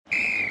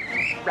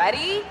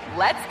Ready?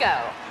 Let's go.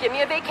 Give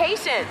me a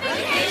vacation.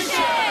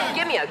 Vacation!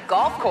 Give me a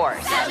golf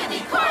course. 70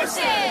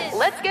 courses!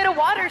 Let's get a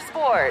water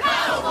sport.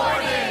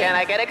 Paddleboarding! Can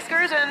I get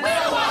excursions?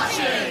 Whale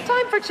watching!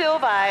 Time for chill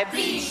vibes.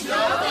 Beach yoga!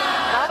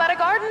 How about a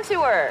garden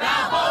tour?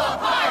 Balboa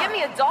Park! Give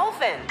me a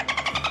dolphin.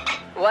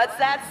 What's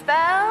that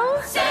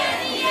spell?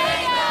 San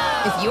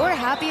Diego! If you're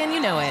happy and you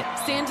know it,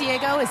 San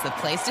Diego is the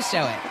place to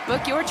show it.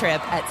 Book your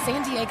trip at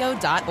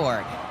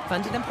sandiego.org.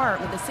 Funded in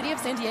part with the City of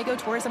San Diego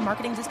Tourism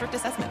Marketing District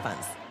Assessment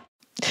Funds.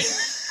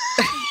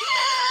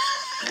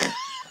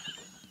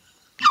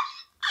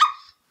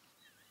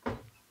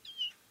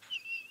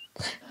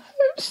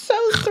 I'm so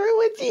through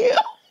with you.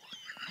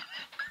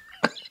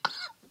 I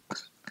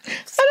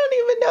don't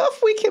even know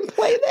if we can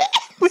play that.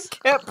 We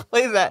can't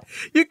play that.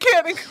 You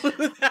can't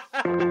include that.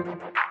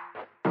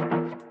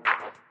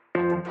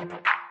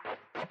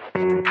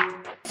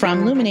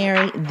 From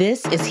Luminary,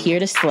 this is Here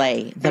to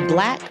Slay, the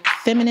Black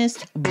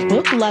feminist,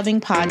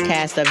 book-loving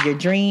podcast of your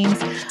dreams.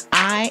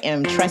 I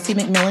am Tressie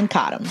McMillan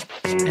Cottom.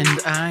 And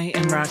I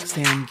am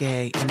Roxanne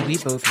Gay, and we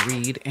both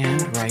read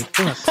and write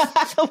books.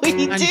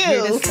 We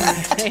do.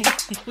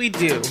 We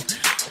do.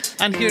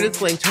 On Here to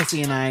Slay,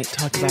 Tressie and I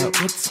talk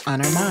about what's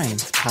on our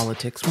minds.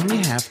 Politics when we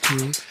have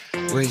to,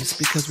 race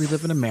because we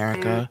live in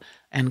America,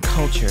 and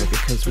culture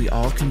because we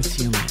all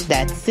consume it.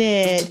 That's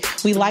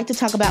it. We like to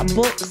talk about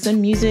books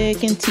and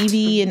music and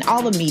TV and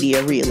all the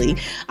media, really.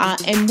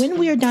 And when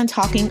we are done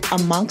talking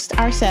amongst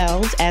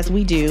ourselves, as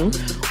we do,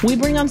 we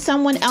bring on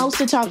someone else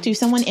to talk to,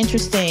 someone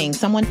interesting,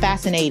 someone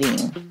fascinating.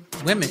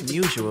 Women,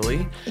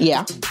 usually.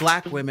 Yeah.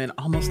 Black women,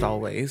 almost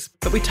always.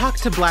 But we talk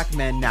to Black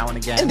men now and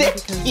again. They're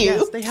because, cute.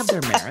 yes, they have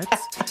their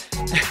merits.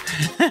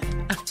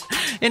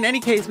 In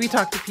any case, we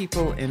talk to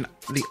people in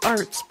the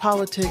arts,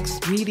 politics,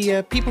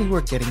 media, people who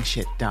are getting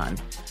shit done.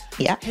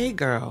 Yeah. Hey,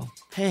 girl.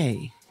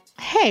 Hey.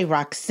 Hey,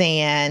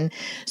 Roxanne.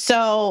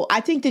 So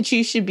I think that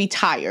you should be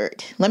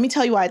tired. Let me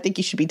tell you why I think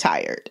you should be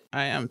tired.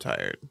 I am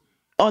tired.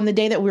 On the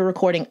day that we're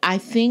recording, I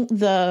think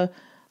the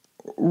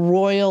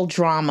royal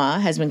drama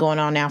has been going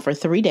on now for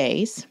 3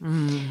 days.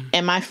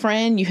 And my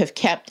friend, you have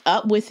kept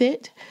up with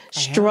it,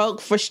 stroke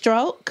for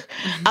stroke,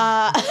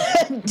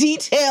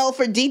 detail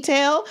for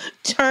detail,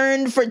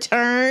 turn for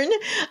turn.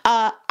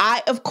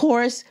 I, of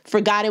course,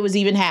 forgot it was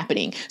even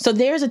happening. So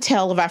there's a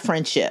tale of our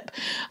friendship.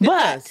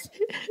 But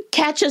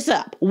catch us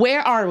up.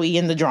 Where are we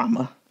in the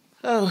drama?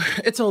 Oh,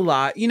 it's a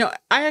lot. You know,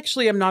 I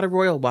actually am not a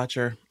royal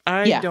watcher.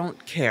 I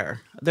don't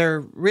care. They're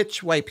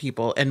rich white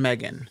people and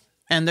Meghan,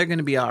 and they're going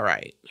to be all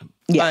right.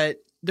 Yeah.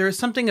 But there is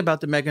something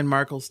about the Meghan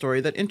Markle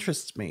story that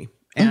interests me.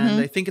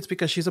 And I think it's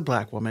because she's a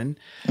Black woman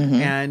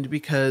and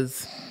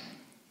because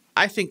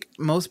I think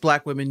most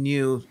Black women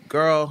knew,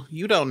 girl,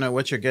 you don't know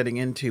what you're getting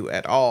into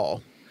at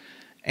all.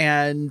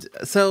 And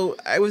so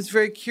I was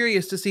very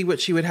curious to see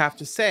what she would have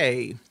to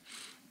say,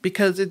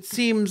 because it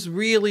seems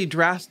really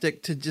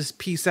drastic to just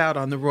peace out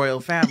on the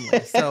royal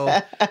family.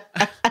 So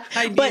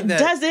but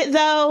does it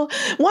though?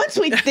 Once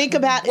we think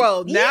about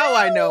well, now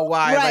I know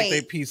why like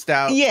they peaced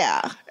out.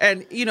 Yeah.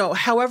 And you know,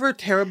 however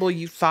terrible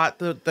you thought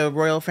the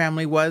royal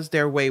family was,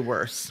 they're way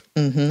worse.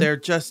 They're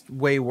just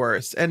way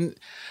worse. And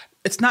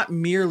it's not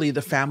merely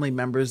the family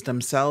members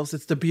themselves,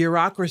 it's the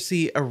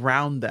bureaucracy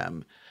around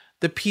them.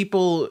 The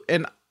people,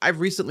 and I've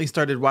recently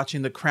started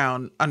watching The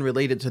Crown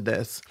unrelated to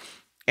this.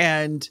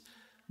 And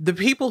the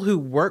people who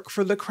work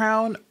for the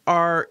Crown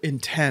are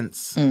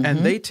intense and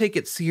they take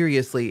it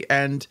seriously.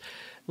 And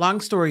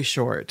long story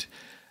short,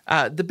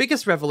 the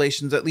biggest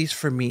revelations, at least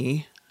for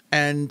me,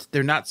 and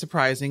they're not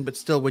surprising, but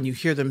still when you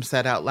hear them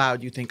said out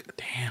loud, you think,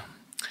 damn.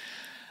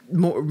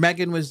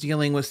 Meghan was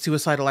dealing with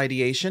suicidal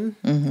ideation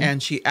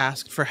and she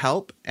asked for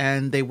help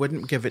and they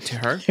wouldn't give it to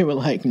her. They were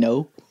like,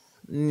 no.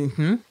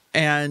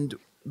 And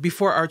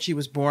before Archie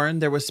was born,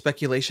 there was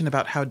speculation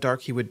about how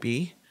dark he would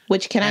be.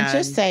 Which, can I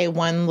just say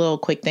one little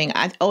quick thing?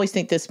 I always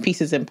think this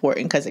piece is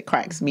important because it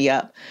cracks me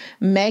up.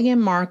 Meghan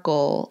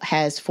Markle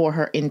has, for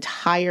her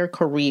entire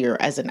career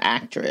as an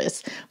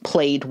actress,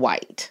 played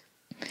white.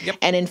 Yep.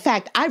 And in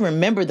fact, I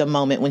remember the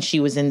moment when she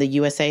was in the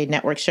USA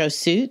Network show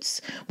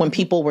Suits, when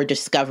people were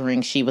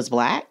discovering she was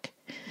Black.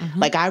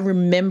 Like, I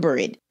remember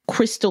it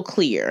crystal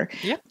clear.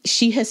 Yep.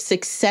 She has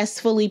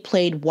successfully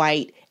played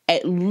white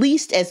at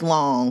least as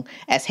long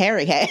as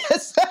Harry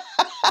has.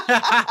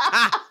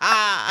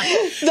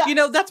 You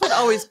know, that's what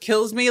always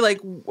kills me,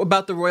 like,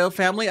 about the royal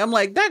family. I'm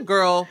like, that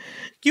girl,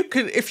 you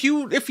could, if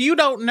you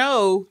don't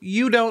know,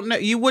 you don't know.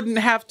 You wouldn't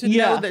have to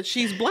know that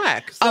she's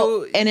Black.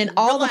 So and in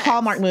all the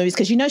Hallmark movies,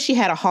 because you know she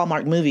had a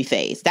Hallmark movie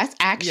phase. That's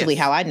actually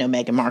how I know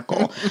Meghan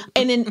Markle.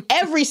 And in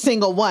every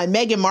single one,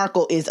 Meghan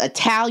Markle is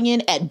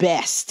Italian at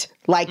best.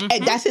 Like,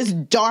 that's as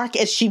dark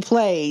as she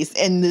plays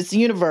in this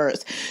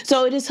universe.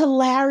 So it is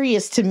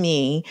hilarious to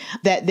me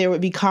that there would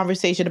be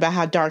conversation about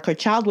how dark her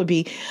child would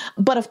be.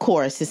 But of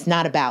course, it's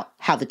not about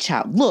how the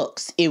child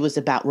looks. It was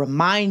about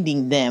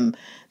reminding them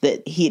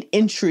that he had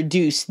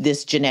introduced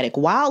this genetic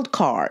wild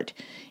card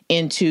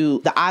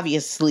into the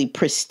obviously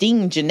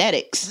pristine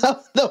genetics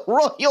of the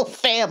royal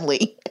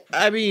family.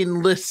 I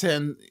mean,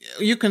 listen,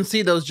 you can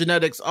see those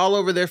genetics all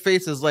over their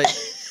faces. Like,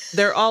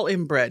 They're all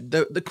inbred.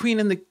 The queen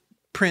and the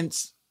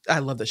prince, I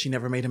love that she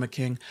never made him a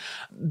king.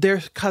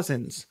 They're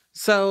cousins.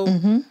 So,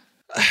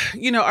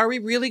 are we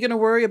really going to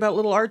worry about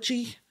little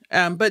Archie?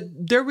 But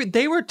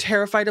they were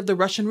terrified of the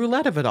Russian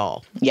roulette of it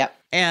all. Yep.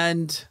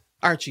 And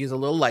Archie is a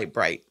little light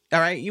bright. All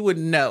right. You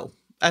wouldn't know,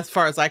 as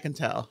far as I can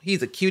tell.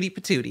 He's a cutie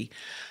patootie.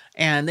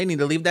 And they need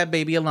to leave that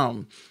baby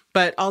alone.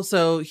 But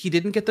also, he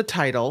didn't get the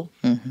title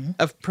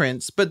of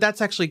prince, but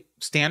that's actually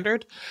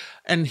standard.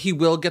 And he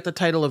will get the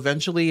title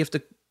eventually if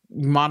the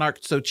monarch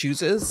so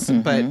chooses.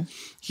 But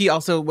he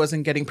also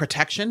wasn't getting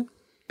protection.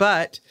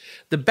 But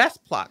the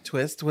best plot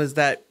twist was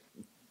that,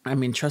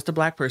 trust a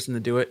black person to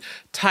do it.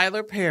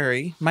 Tyler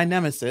Perry, my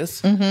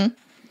nemesis,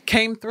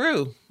 came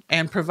through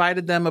and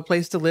provided them a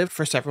place to live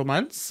for several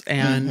months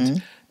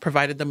and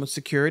provided them with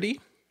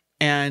security.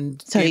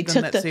 And so he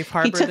took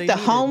the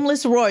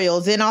homeless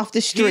royals in off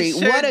the street.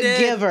 Sure what a did.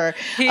 giver.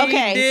 He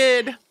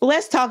did.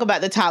 Let's talk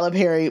about the Tyler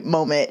Perry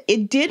moment.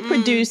 It did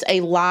produce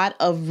a lot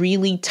of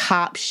really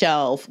top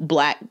shelf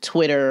black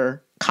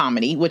Twitter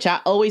comedy, which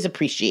I always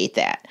appreciate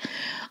that.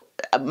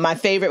 My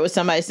favorite was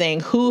somebody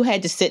saying, who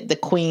had to sit the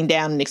queen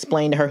down and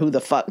explain to her who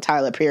the fuck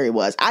Tyler Perry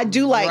was? I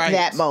do like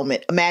that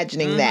moment,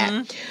 imagining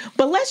that.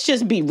 But let's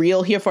just be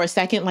real here for a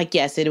second. Like,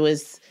 yes, it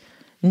was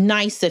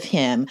nice of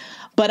him,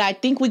 but I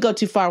think we go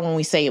too far when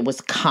we say it was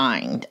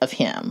kind of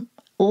him.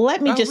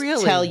 Let me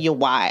tell you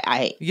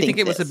why You think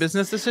it was a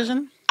business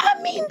decision?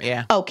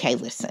 Okay,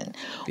 listen.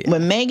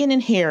 When Meghan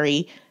and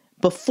Harry,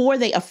 before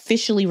they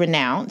officially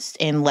renounced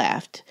and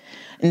left,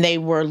 and they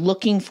were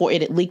looking for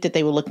it leaked that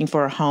they were looking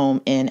for a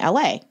home in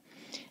LA.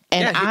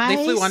 And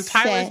they flew on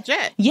Tyler's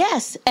jet.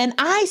 Yes. And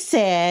I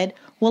said,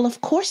 well,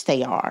 of course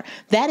they are.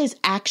 That is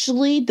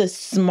actually the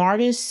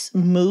smartest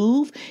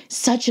move.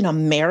 Such an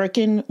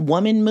American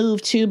woman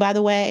move, too, by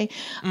the way,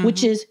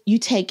 which is you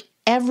take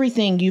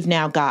everything you've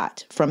now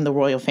got from the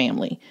royal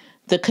family,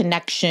 the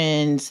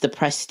connections, the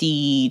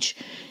prestige.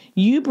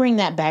 You bring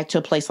that back to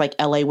a place like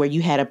LA where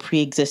you had a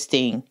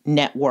pre-existing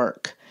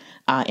network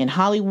in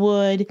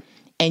Hollywood,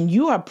 and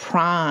you are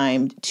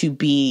primed to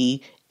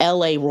be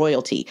LA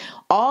royalty.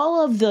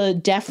 All of the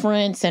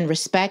deference and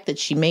respect that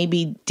she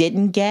maybe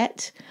didn't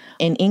get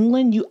in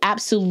England, you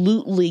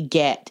absolutely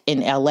get in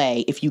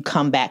LA if you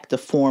come back the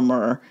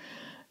former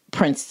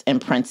prince and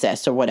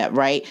princess or whatever,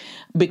 right?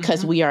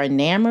 Because we are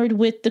enamored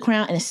with the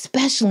crown, and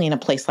especially in a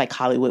place like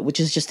Hollywood, which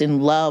is just in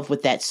love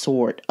with that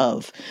sort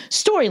of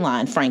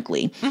storyline,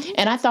 frankly.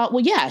 And I thought,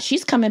 well, yeah,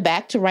 she's coming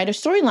back to write a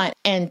storyline.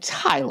 And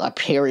Tyler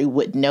Perry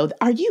would know.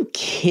 Are you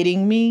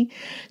kidding me?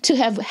 To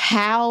have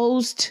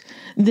housed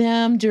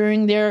them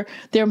during their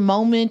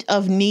moment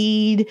of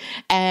need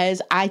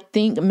as I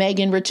think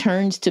Meghan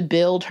returns to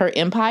build her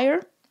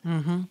empire.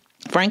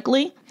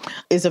 Frankly,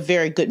 is a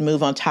very good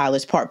move on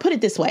Tyler's part. Put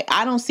it this way.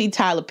 I don't see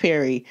Tyler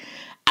Perry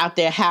out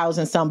there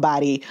housing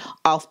somebody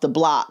off the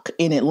block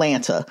in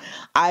Atlanta.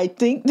 I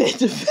think that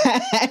the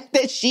fact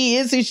that she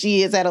is who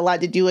she is had a lot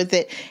to do with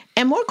it.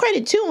 And more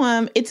credit to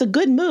him, it's a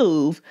good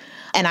move.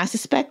 And I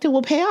suspect it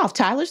will pay off.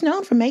 Tyler's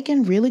known for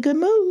making really good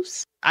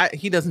moves.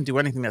 He doesn't do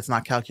anything that's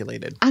not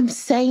calculated. I'm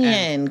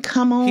saying,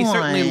 come on. He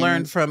certainly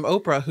learned from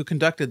Oprah, who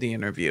conducted the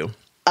interview.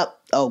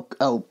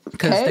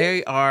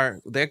 Because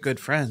they're good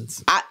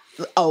friends.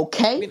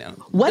 Okay.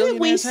 What did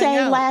we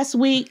say last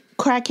week?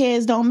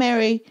 Crackheads don't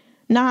marry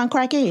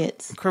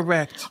non-crackheads.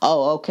 Correct.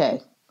 Oh,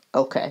 okay.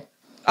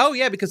 Oh,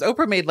 yeah, because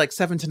Oprah made like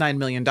 $7 to $9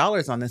 million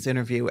on this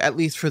interview, at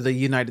least for the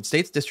United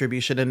States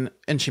distribution,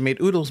 and she made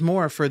oodles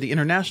more for the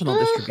international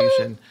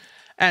distribution.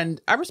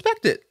 And I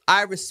respect it.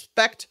 I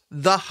respect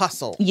the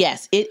hustle.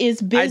 Yes, it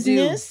is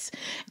business.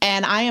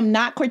 And I am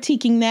not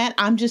critiquing that.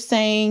 I'm just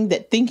saying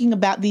that thinking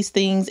about these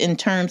things in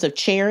terms of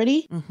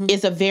charity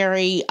is a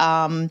very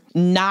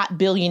not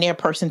billionaire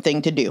person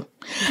thing to do.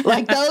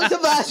 Like those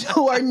of us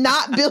who are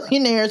not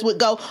billionaires would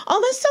go,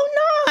 oh, that's so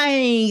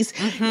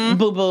nice.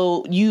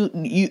 Boo-boo,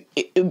 you.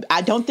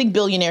 I don't think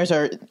billionaires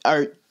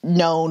are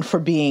known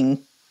for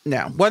being.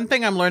 No. One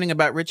thing I'm learning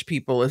about rich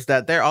people is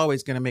that they're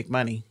always going to make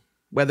money.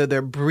 Whether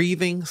they're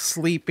breathing,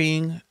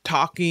 sleeping,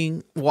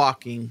 talking,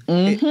 walking,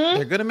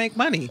 they're going to make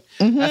money.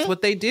 That's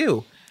what they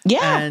do.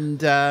 Yeah.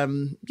 And,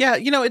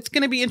 it's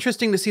going to be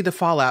interesting to see the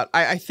fallout.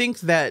 I think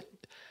that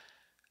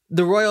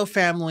the royal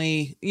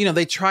family,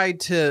 they tried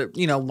to,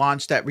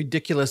 launch that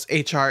ridiculous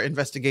HR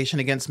investigation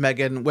against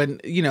Meghan when,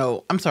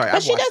 I'm sorry.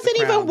 But she doesn't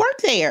even work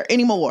there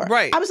anymore.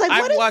 Right. I was like,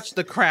 I've watched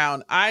The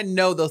Crown. I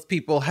know those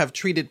people have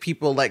treated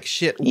people like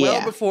shit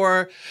well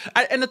before.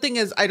 And the thing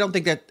is, I don't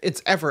think that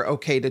it's ever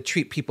okay to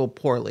treat people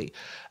poorly,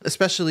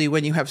 especially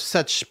when you have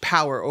such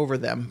power over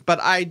them.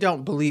 But I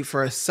don't believe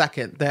for a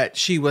second that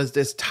she was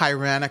this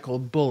tyrannical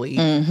bully.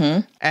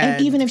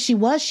 And even if she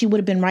was, she would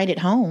have been right at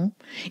home.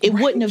 It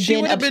wouldn't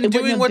have been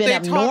doing what they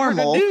taught her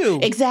to do.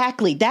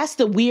 Exactly. That's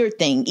the weird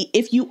thing.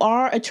 If you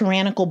are a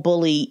tyrannical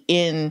bully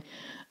in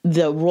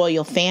the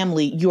royal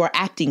family, you are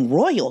acting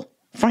royal,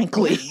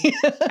 frankly.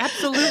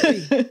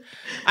 Absolutely.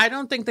 I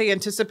don't think they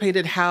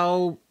anticipated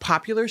how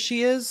popular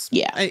she is.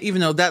 Yeah.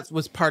 Even though that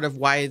was part of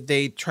why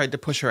they tried to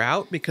push her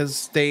out,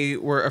 because they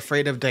were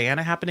afraid of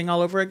Diana happening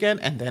all over again.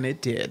 And then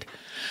it did.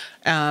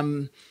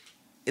 They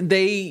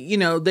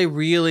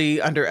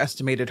really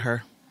underestimated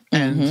her.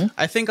 And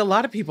I think a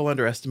lot of people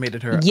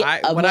underestimated her. Yeah,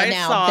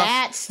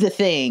 that's the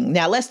thing.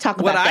 Now let's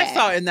talk about that. What I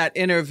saw in that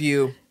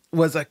interview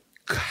was a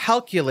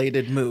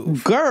calculated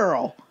move.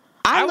 Girl,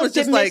 I looked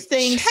at Miss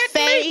Thing's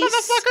face.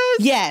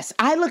 Yes,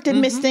 I looked at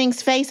Miss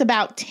Thing's face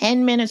about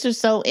 10 minutes or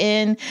so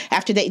in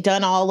after they'd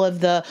done all of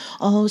the,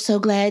 oh, so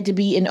glad to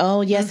be in,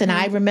 oh, yes, and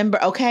I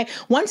remember. Okay,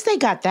 once they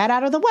got that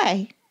out of the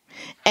way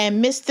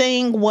and Miss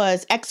Thing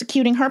was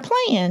executing her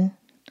plan,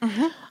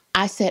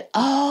 I said,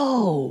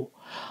 oh,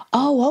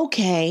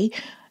 okay.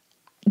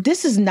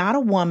 This is not a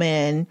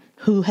woman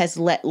who has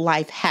let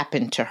life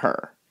happen to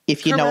her,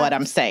 if you know what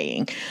I'm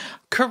saying.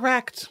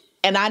 Correct.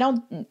 And I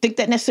don't think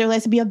that necessarily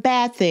has to be a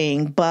bad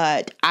thing,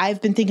 but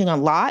I've been thinking a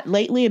lot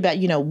lately about,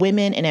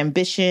 women and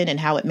ambition and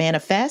how it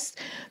manifests.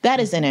 That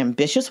is an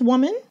ambitious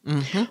woman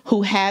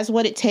who has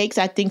what it takes,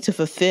 I think, to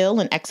fulfill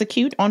and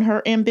execute on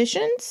her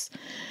ambitions.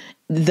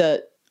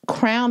 The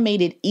Crown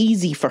made it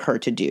easy for her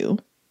to do.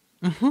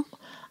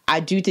 I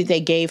do think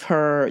they gave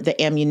her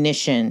the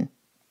ammunition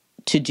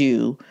to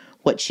do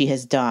what she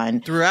has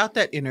done. Throughout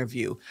that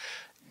interview,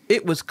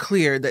 it was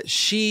clear that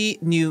she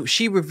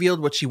revealed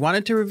what she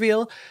wanted to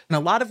reveal. And a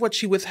lot of what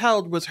she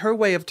withheld was her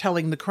way of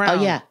telling the Crown.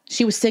 Oh, yeah.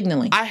 She was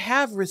signaling. I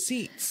have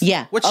receipts.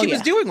 Yeah. What she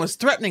was doing was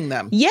threatening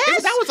them.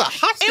 Yes. That was a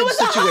hostage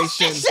situation. A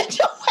hostage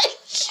situation.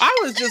 I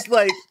was just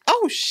like,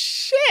 oh,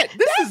 shit.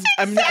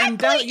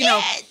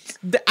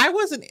 I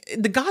wasn't,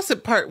 the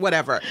gossip part,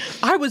 whatever.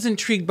 I was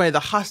intrigued by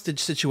the hostage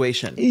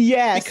situation.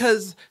 Yes.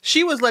 Because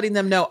she was letting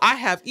them know, I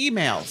have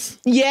emails.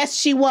 Yes,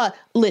 she was.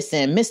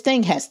 Listen, Miss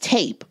Thing has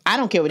tape. I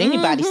don't care what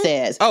anybody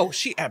says. Oh,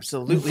 she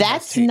absolutely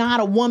That's has tape. Not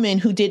a woman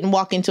who didn't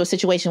walk into a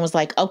situation and was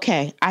like,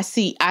 okay, I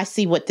see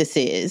what this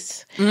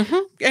is.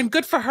 And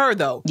good for her,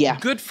 though. Yeah.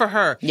 Good for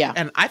her. Yeah.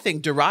 And I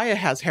think Dariah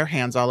has her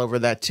hands all over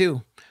that,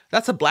 too.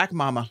 That's a black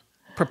mama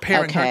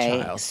preparing her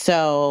child.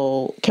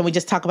 So can we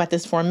just talk about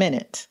this for a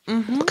minute?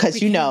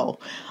 Because,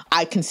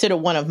 I consider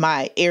one of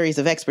my areas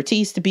of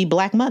expertise to be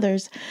black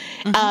mothers.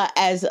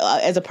 As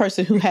a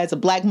person who has a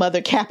black mother,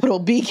 capital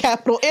B,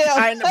 capital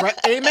M.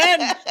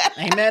 Amen.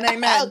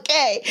 Amen.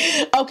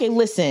 Okay.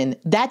 Listen,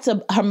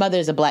 her mother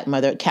is a black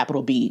mother,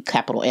 capital B,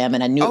 capital M.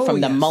 And I knew it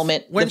from the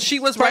moment. When she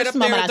was right up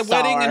there at the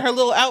wedding in her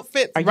little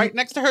outfit right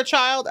next to her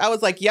child, I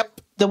was like, yep.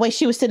 The way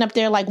she was sitting up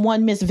there like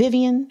one Miss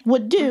Vivian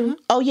would do.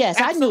 Oh, yes.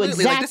 Absolutely. I knew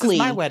exactly. Like, this is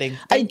my wedding.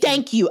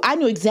 Thank you. I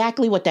knew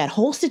exactly what that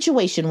whole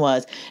situation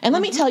was. And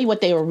let me tell you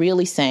what they were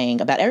really saying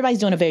about, everybody's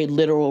doing a very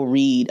literal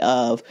read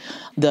of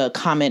the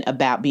comment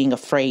about being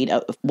afraid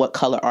of what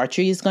color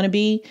Archie is going to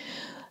be.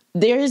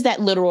 There is that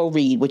literal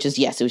read, which is,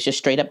 yes, it was just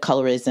straight up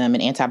colorism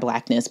and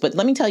anti-blackness. But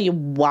let me tell you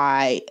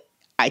why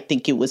I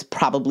think it was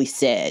probably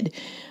said.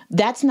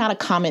 That's not a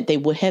comment they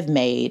would have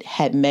made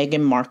had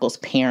Meghan Markle's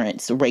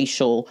parents'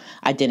 racial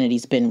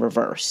identities been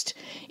reversed.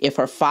 If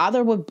her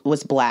father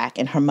was black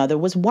and her mother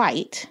was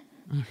white,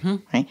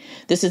 right?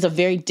 This is a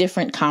very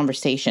different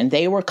conversation.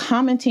 They were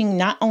commenting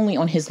not only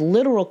on his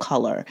literal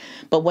color,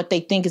 but what they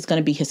think is going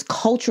to be his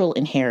cultural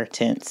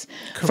inheritance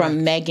from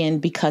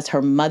Meghan because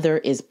her mother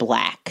is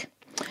black.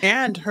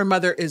 And her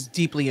mother is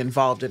deeply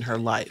involved in her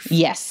life.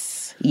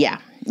 Yes. Yeah.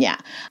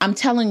 I'm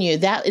telling you,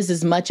 that is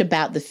as much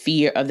about the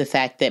fear of the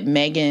fact that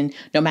Meghan,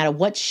 no matter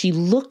what she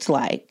looked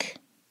like,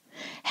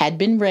 had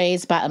been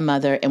raised by a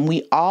mother, and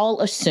we all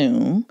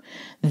assume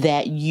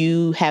that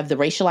you have the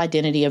racial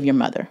identity of your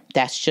mother.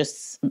 That's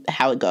just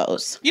how it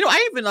goes.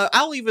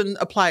 I'll even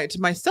apply it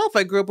to myself.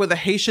 I grew up with a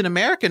Haitian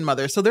American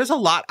mother, so there's a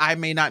lot I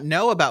may not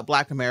know about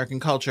Black American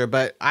culture,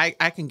 but I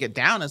can get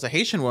down as a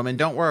Haitian woman.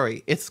 Don't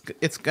worry, it's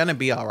gonna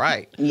be all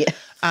right. Yeah.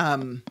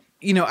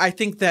 I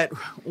think that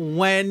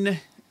when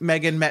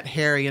Meghan met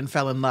Harry and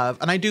fell in love,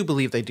 and I do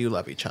believe they do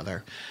love each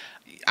other.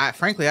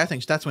 Frankly, I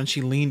think that's when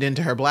she leaned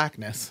into her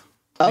blackness.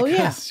 Oh,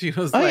 yeah. She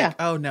was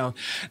oh, no,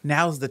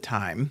 now's the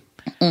time.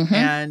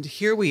 And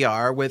here we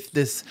are with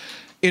this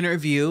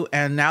interview,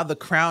 and now the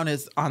Crown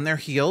is on their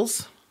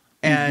heels.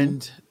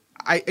 And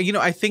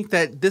I think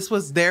that this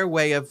was their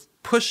way of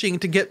pushing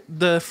to get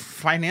the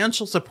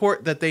financial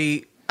support that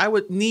I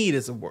would need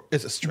is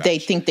a stretch. They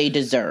think they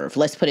deserve.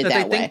 Let's put it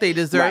that way. They think they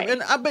deserve. Right.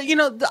 And,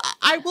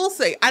 I will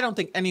say, I don't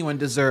think anyone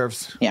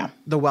deserves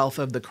the wealth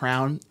of the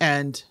Crown.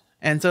 And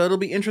so it'll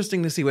be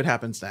interesting to see what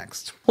happens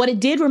next. What it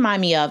did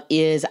remind me of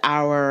is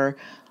our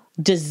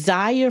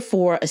desire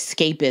for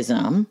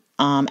escapism.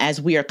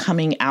 As we are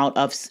coming out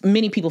of,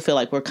 many people feel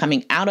like we're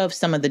coming out of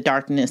some of the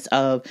darkness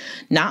of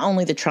not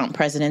only the Trump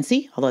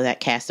presidency, although that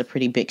casts a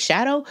pretty big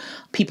shadow.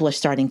 People are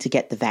starting to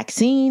get the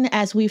vaccine,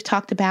 as we've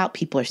talked about.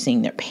 People are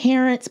seeing their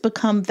parents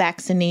become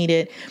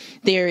vaccinated.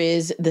 There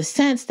is the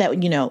sense that,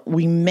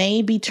 we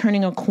may be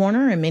turning a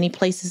corner in many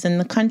places in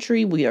the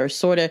country. We are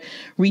sort of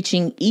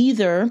reaching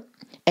either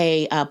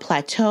a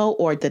plateau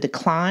or the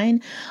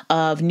decline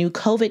of new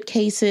COVID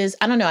cases.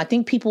 I don't know. I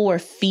think people were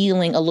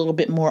feeling a little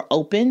bit more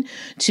open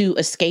to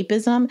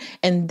escapism.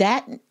 And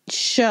that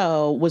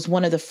show was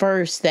one of the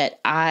first that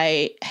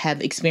I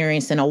have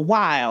experienced in a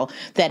while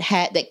that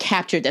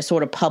captured that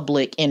sort of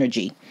public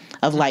energy.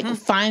 of like,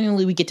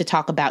 finally we get to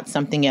talk about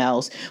something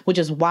else, which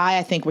is why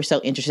I think we're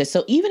so interested.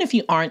 So even if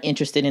you aren't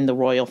interested in the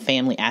royal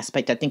family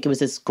aspect, I think it was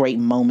this great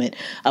moment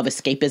of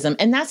escapism.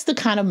 And that's the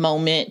kind of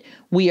moment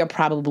we are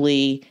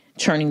probably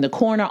turning the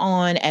corner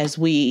on as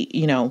we,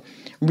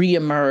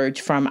 reemerge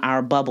from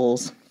our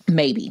bubbles,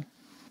 maybe.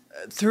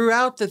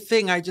 Throughout the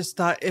thing, I just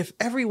thought if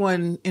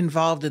everyone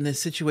involved in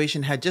this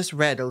situation had just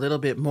read a little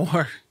bit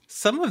more,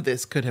 some of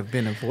this could have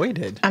been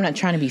avoided. I'm not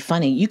trying to be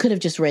funny. You could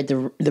have just read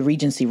the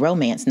Regency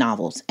romance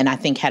novels and I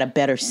think had a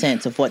better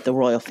sense of what the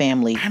royal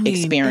family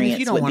experience if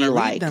you don't would want be to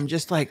like. read them,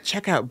 just like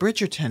check out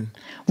Bridgerton.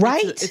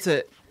 Right?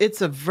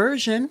 It's a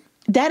version.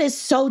 That is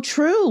so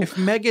true. If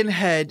Meghan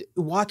had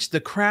watched The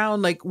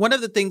Crown, like one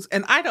of the things,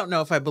 and I don't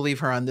know if I believe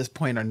her on this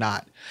point or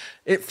not,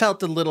 it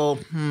felt a little,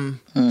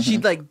 she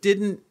like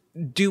didn't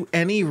do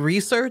any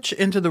research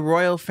into the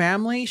royal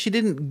family. She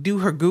didn't do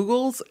her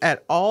Googles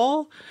at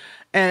all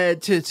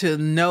to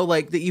know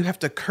like that you have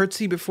to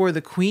curtsy before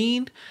the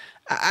queen.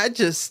 I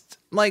just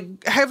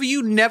like, have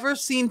you never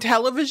seen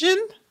television?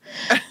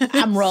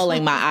 I'm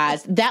rolling my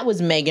eyes. That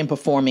was Meghan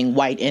performing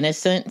White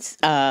Innocence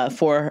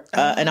for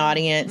an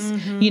audience.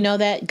 You know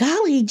that?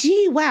 Golly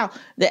gee, wow.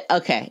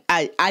 Okay,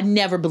 I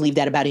never believed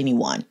that about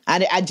anyone.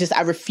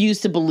 I refuse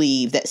to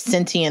believe that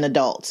sentient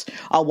adults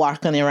are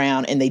walking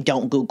around and they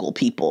don't Google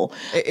people.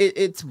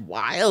 It's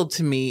wild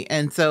to me.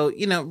 And so,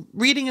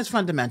 reading is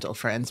fundamental,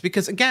 friends,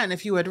 because again,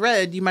 if you had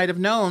read, you might have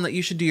known that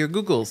you should do your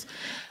Googles.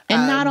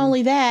 And not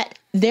only that,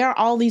 there are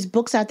all these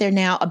books out there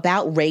now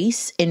about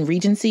race and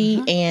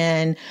Regency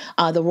and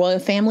the royal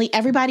family.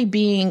 Everybody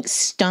being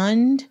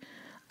stunned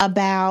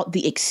about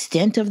the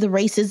extent of the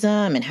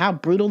racism and how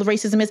brutal the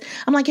racism is.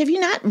 I'm like, have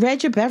you not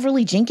read your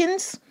Beverly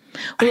Jenkins?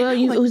 Well,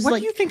 what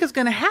do you think is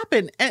going to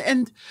happen?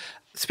 And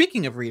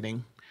speaking of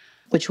reading,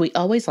 which we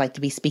always like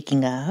to be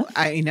speaking of,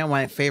 I know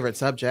my favorite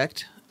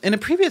subject. In a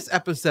previous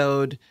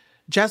episode,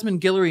 Jasmine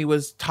Guillory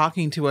was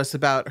talking to us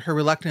about her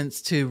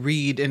reluctance to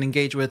read and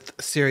engage with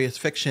serious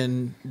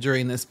fiction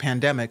during this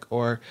pandemic,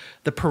 or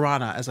the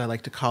piranha, as I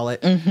like to call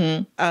it.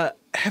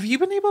 Have you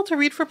been able to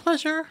read for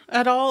pleasure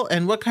at all?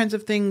 And what kinds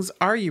of things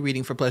are you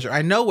reading for pleasure?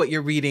 I know what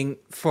you're reading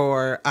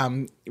for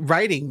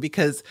writing,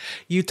 because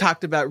you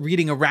talked about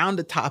reading around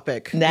a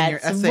topic in your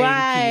essay piece,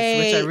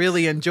 which I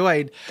really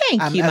enjoyed.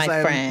 Thank you, my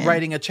I'm friend.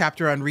 writing a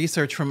chapter on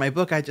research for my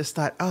book, I just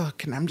thought,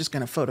 I'm just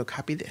going to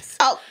photocopy this.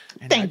 Oh,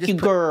 thank you,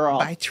 girl.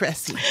 By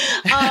Tressie.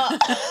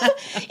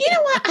 You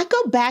know what? I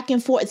go back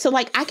and forth. So,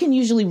 like, I can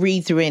usually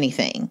read through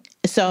anything.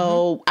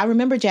 So I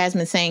remember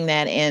Jasmine saying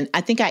that, and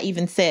I think I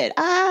even said,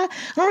 I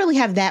don't really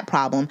have that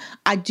problem.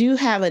 I do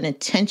have an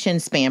attention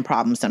span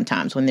problem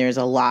sometimes when there's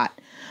a lot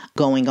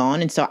going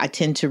on. And so I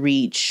tend to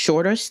read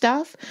shorter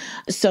stuff.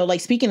 So like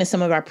speaking to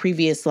some of our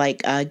previous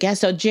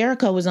guests, so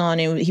Jericho was on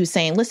and he was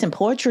saying, listen,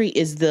 poetry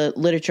is the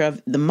literature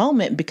of the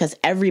moment because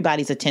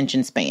everybody's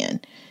attention span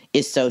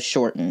is so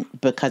shortened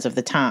because of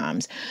the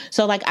times.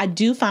 So like I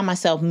do find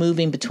myself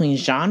moving between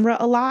genre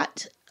a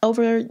lot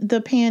over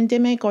the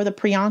pandemic, or the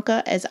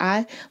Priyanka, as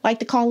I like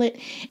to call it.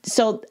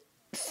 So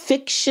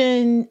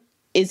fiction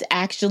is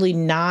actually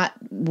not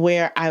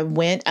where I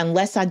went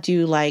unless I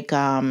do like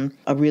a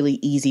really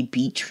easy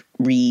beach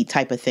read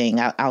type of thing.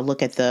 I'll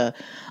look at the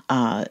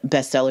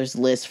bestsellers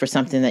list for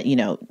something that,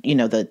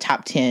 the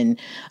top 10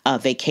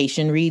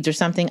 vacation reads or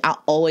something.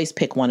 I'll always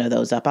pick one of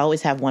those up. I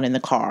always have one in the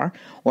car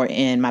or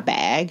in my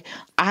bag.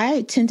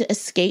 I tend to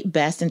escape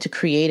best into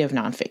creative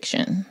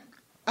nonfiction.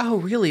 Oh,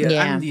 really?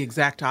 Yeah. I'm the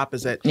exact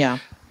opposite. Yeah.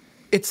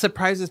 It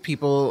surprises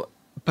people,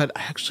 but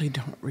I actually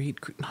don't read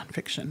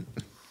nonfiction.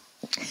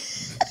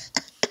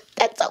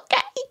 That's okay.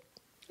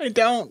 I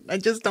don't. I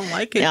just don't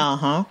like it.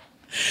 Uh-huh.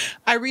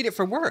 I read it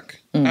for work.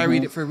 I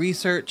read it for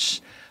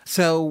research.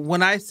 So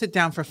when I sit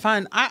down for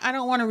fun, I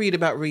don't want to read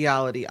about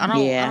reality. I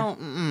don't. Yeah.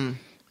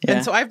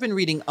 And so I've been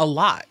reading a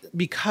lot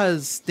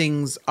because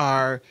things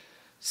are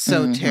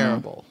so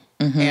terrible.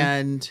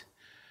 And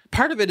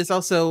part of it is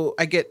also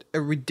I get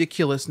a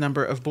ridiculous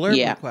number of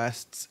blurb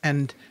requests,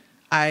 and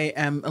I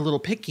am a little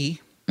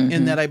picky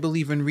in that I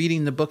believe in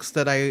reading the books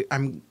that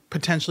I'm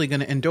potentially going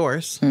to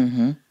endorse.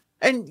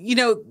 And,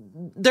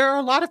 there are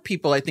a lot of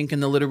people, I think, in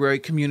the literary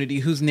community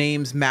whose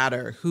names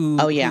matter, who,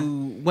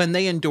 when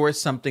they endorse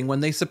something, when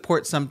they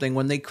support something,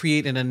 when they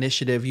create an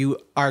initiative, you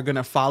are going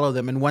to follow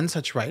them. And one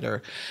such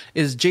writer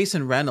is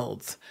Jason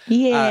Reynolds,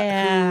 who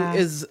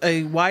is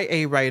a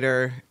YA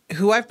writer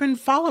who I've been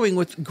following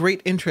with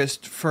great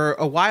interest for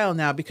a while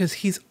now because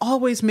he's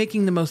always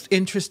making the most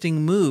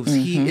interesting moves.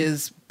 He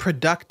is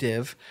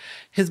productive.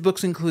 His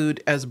books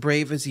include As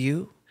Brave as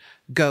You,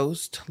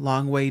 Ghost,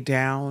 Long Way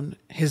Down.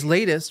 His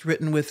latest,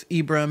 written with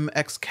Ibram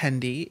X.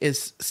 Kendi,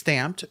 is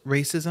stamped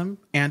Racism,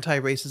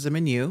 Anti-Racism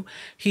in You.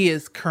 He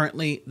is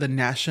currently the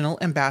National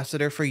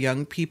Ambassador for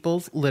Young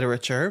People's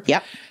Literature.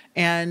 Yep.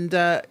 And,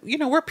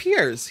 we're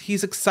peers.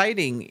 He's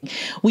exciting.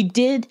 We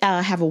did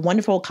have a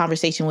wonderful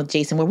conversation with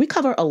Jason where we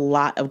cover a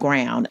lot of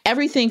ground.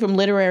 Everything from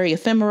literary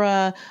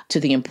ephemera to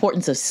the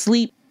importance of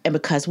sleep. And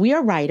because we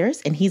are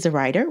writers and he's a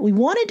writer, we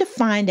wanted to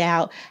find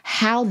out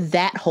how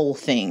that whole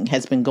thing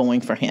has been going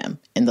for him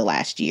in the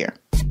last year.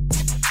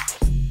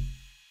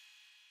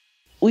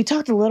 we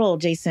talked a little,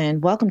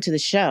 Jason, welcome to the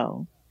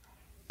show,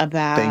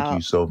 about Thank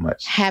you so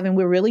much.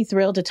 we're really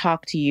thrilled to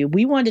talk to you.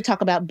 We wanted to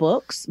talk about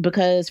books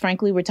because,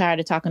 frankly, we're tired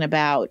of talking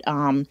about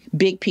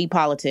big P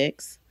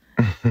politics.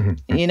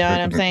 You know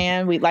what I'm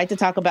saying? We'd like to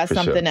talk about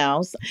something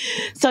else.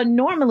 So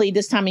normally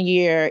this time of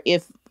year,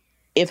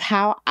 if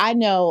how I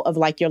know of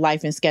like your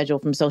life and schedule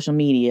from social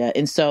media,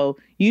 and so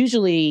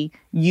usually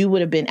you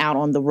would have been out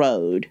on the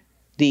road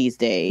these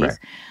days. Right.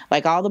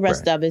 Like all the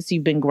rest of us,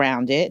 you've been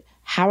grounded.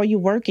 How are you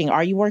working?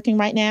 Are you working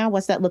right now?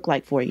 What's that look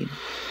like for you?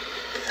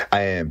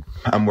 I am.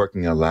 I'm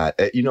working a lot.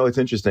 It's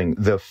interesting.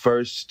 The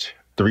first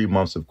 3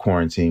 months of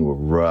quarantine were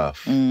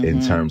rough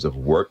in terms of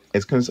work.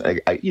 It's because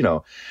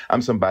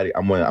I'm somebody.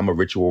 I'm a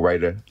ritual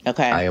writer.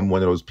 Okay. I am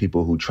one of those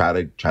people who try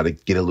to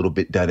get a little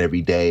bit done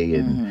every day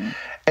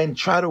and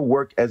try to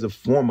work as a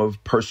form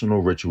of personal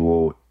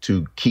ritual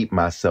to keep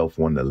myself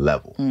on the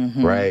level,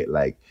 right?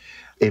 Like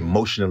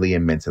emotionally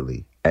and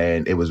mentally.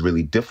 And it was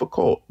really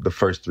difficult the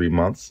first 3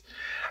 months.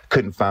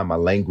 Couldn't find my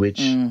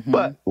language.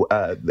 But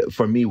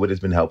for me, what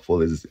has been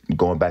helpful is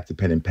going back to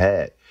pen and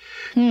pad.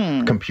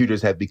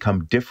 Computers have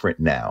become different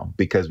now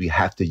because we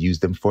have to use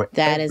them for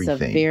everything. That is a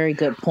very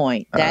good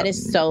point. That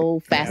is so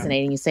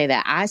fascinating you say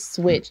that. I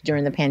switched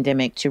during the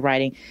pandemic to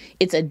writing.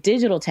 It's a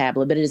digital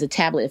tablet, but it is a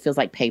tablet that feels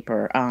like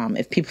paper.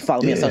 If people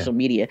follow me on social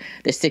media,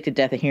 they're sick to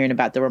death of hearing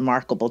about the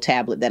remarkable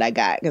tablet that I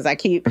got because I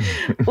keep,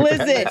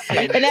 listen,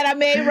 and then I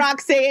made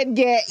Roxanne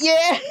get,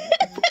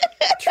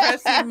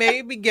 Tressie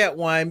made me get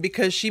one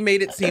because she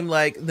made it seem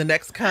like the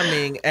next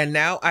coming. And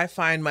now I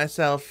find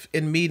myself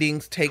in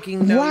meetings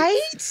taking notes.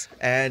 Right?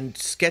 And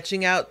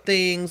sketching out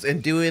things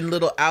and doing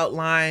little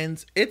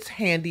outlines. It's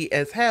handy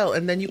as hell.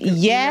 And then you can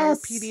email a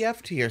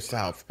PDF to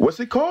yourself. What's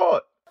it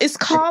called? It's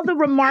called The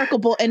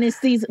Remarkable, and it's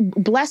these,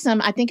 bless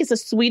them, I think it's a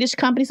Swedish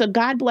company, so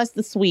God bless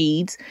the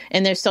Swedes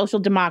and their social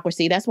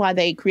democracy. That's why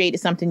they created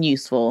something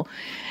useful.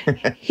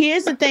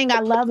 Here's the thing I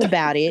love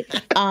about it.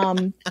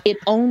 It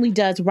only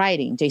does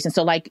writing, Jason.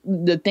 So like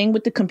the thing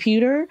with the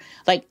computer,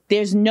 like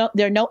there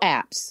are no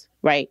apps,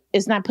 right?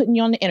 It's not putting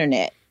you on the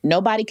internet.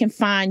 Nobody can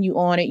find you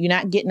on it. You're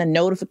not getting a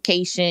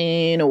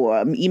notification or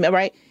an email,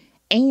 right?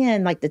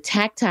 And like the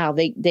tactile,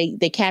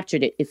 they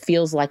captured it. It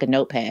feels like a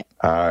notepad.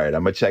 All right,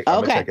 I'm gonna check.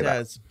 I'm gonna check it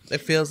out. It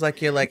feels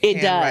like you're like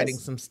handwriting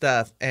some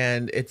stuff,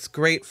 and it's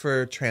great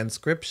for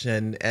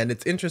transcription. And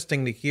it's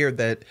interesting to hear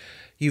that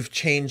you've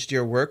changed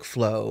your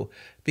workflow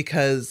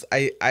because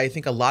I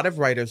think a lot of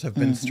writers have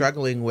been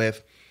struggling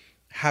with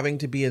having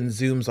to be in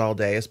Zooms all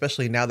day,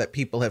 especially now that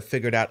people have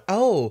figured out,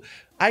 oh,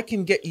 I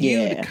can get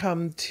you to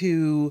come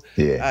to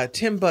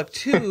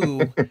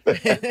Timbuktu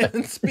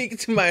and speak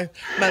to my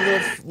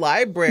little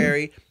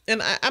library.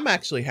 And I'm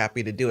actually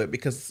happy to do it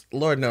because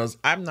Lord knows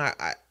I'm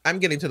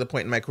getting to the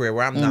point in my career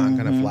where I'm not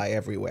going to fly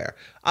everywhere.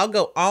 I'll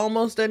go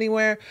almost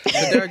anywhere, but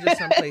there are just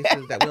some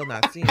places that will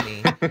not see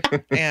me.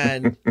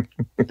 And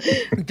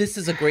this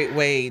is a great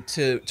way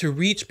to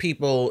reach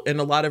people in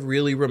a lot of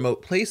really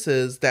remote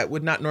places that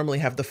would not normally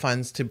have the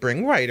funds to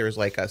bring writers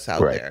like us out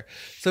there.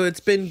 So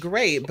it's been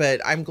great, but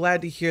I'm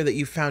glad to hear that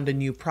you found a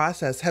new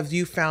process. Have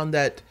you found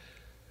that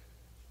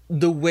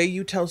the way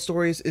you tell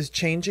stories is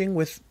changing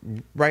with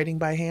writing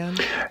by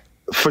hand?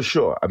 For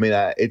sure. I mean,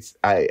 it's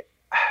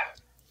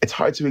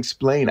hard to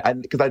explain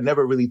because I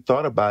never really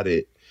thought about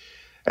it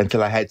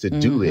until I had to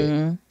do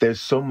it.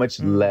 There's so much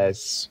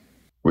less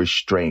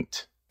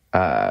restraint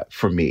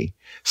for me.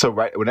 So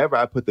whenever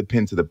I put the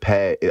pen to the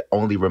pad, it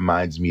only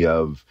reminds me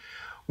of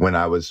when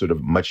I was sort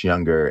of much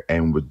younger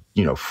and would,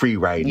 free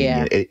writing.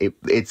 Yeah.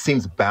 It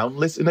seems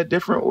boundless in a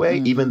different way,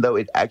 even though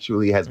it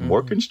actually has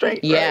more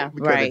constraint. Yeah, right?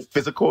 Because it's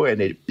physical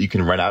and you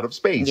can run out of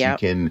space.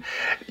 Yep.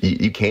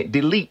 You can't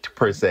delete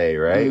per se,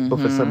 right? But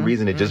for some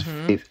reason, it just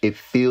it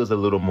feels a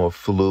little more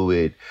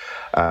fluid.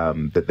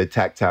 The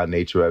tactile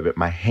nature of it,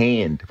 my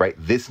hand, right?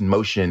 This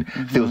motion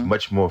feels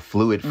much more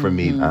fluid for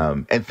me.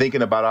 And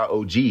thinking about our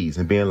OGs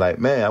and being like,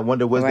 man, I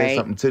wonder was there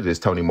something to this,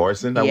 Toni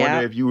Morrison? I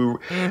wonder if you were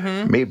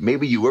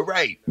maybe you were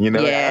right.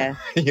 Yeah.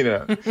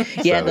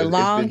 So the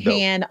long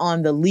hand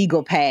on the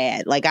legal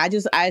pad. Like I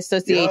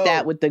associate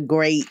that with the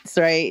greats,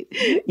 right?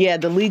 Yeah,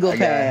 the legal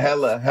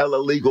pad. Hella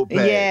legal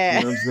pad. Yeah.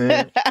 You know what I'm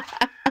saying?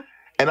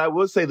 And I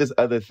will say this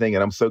other thing,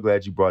 and I'm so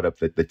glad you brought up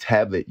the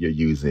tablet you're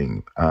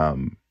using.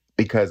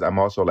 Because I'm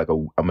also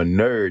I'm a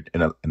nerd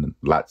in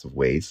lots of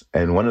ways.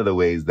 And one of the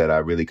ways that I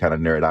really kind of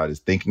nerd out is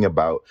thinking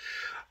about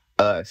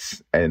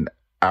us and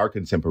our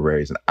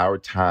contemporaries and our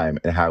time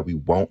and how we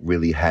won't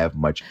really have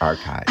much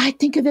archive. I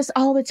think of this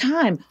all the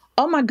time.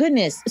 Oh my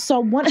goodness.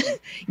 So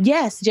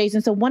yes,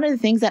 Jason. So one of the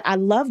things that I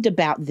loved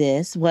about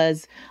this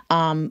was,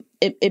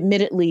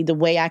 admittedly, the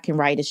way I can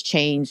write has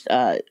changed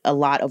a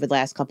lot over the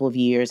last couple of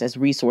years as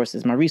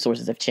my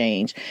resources have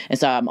changed. And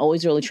so I'm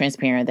always really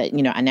transparent that,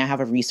 I now have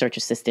a research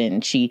assistant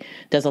and she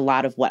does a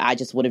lot of what I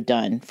just would have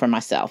done for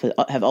myself,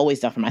 have always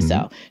done for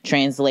myself,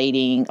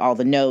 translating all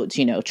the notes,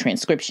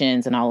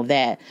 transcriptions and all of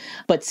that.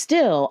 But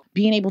still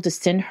being able to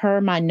send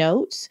her my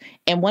notes.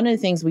 And one of the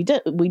things we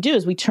do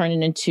is we turn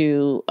it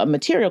into a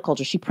material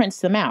culture. She prints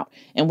them out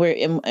and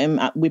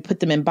we put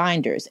them in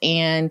binders.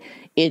 And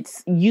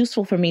it's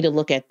useful for me to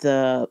look at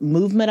the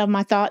movement of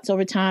my thoughts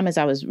over time as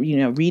I was,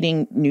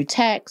 reading new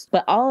text.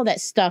 But all of that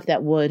stuff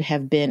that would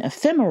have been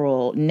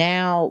ephemeral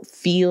now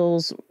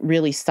feels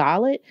really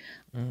solid.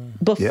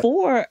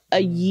 Before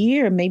a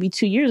year, maybe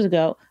 2 years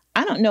ago,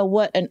 I don't know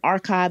what an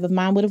archive of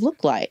mine would have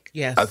looked like.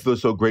 Yes. I feel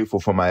so grateful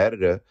for my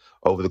editor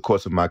over the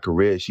course of my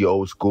career. She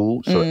old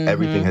school, so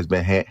everything has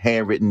been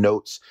handwritten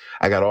notes.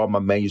 I got all my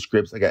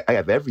manuscripts. I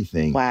have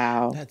everything.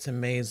 Wow. That's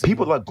amazing.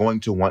 People are going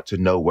to want to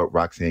know what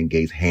Roxane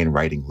Gay's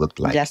handwriting looked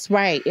like. That's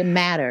right. It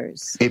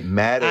matters. It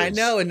matters. I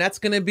know, and that's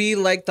going to be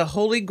like the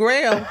holy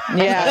grail.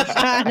 Yeah,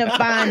 trying to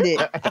find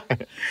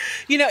it.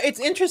 It's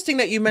interesting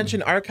that you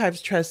mentioned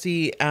archives,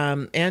 Tressie,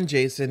 and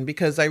Jason,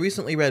 because I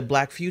recently read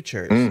Black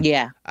Futures.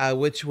 Yeah.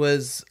 Which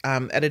was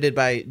edited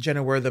by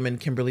Jenna Wortham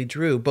and Kimberly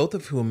Drew, both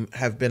of whom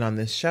have been on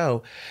this show.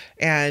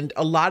 And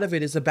a lot of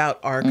it is about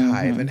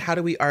archive and how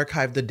do we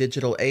archive the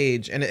digital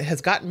age. And it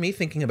has gotten me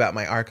thinking about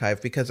my archive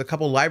because a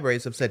couple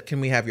libraries have said, can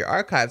we have your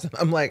archives? And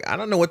I'm like, I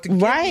don't know what to give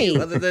you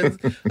other than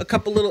a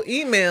couple little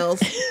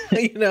emails.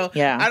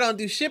 Yeah. I don't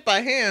do shit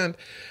by hand.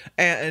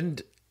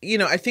 And,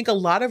 I think a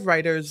lot of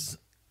writers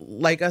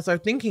like us are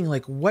thinking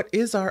like, what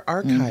is our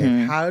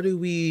archive? How do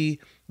we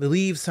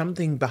leave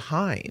something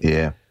behind?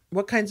 Yeah.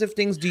 What kinds of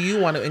things do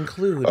you want to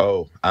include?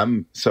 Oh,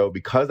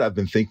 because I've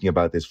been thinking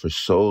about this for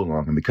so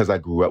long, and because I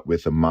grew up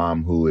with a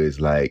mom who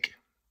is like,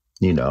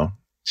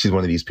 she's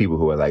one of these people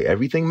who are like,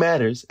 everything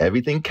matters,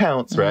 everything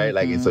counts, right?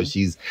 Like, and so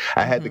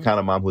I had the kind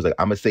of mom who's like,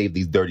 I'm gonna save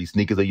these dirty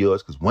sneakers of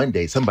yours because one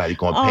day somebody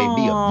gonna pay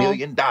me $1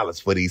 million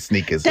for these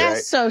sneakers.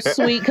 That's so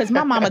sweet because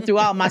my mama threw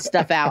all my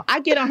stuff out. I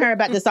get on her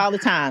about this all the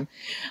time.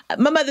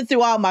 My mother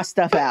threw all my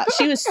stuff out.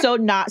 She was so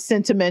not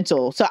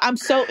sentimental. So I'm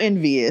so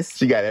envious.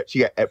 She got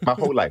my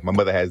whole life. My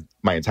mother has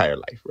my entire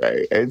life,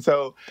 right? And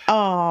so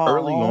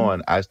early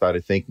on, I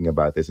started thinking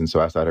about this. And so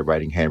I started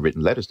writing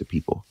handwritten letters to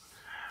people.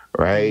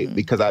 Right?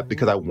 Because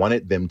I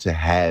wanted them to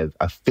have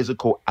a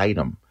physical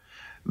item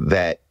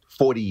that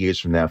 40 years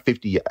from now,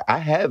 50 years, I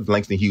have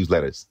Langston Hughes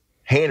letters,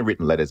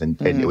 handwritten letters and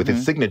with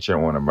his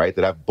signature on them, right?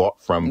 That I've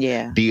bought from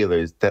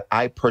dealers that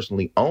I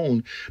personally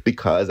own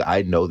because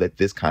I know that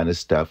this kind of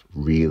stuff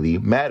really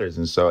matters.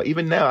 And so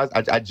even now,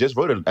 I just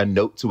wrote a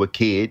note to a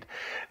kid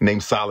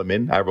named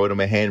Solomon. I wrote him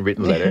a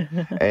handwritten letter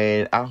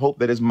and I hope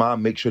that his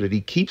mom makes sure that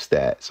he keeps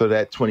that so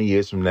that 20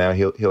 years from now,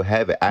 he'll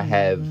have it. I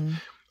have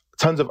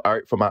tons of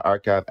art from my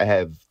archive. I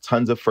have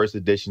tons of first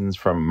editions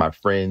from my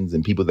friends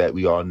and people that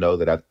we all know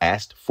that I've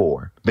asked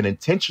for. Been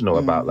intentional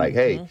about like,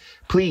 hey,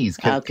 please,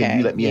 can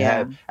you let me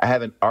have? I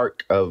have an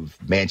arc of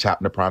Man Child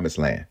in the Promised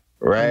Land,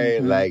 right?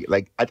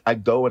 Like I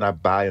go and I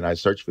buy and I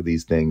search for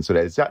these things so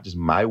that it's not just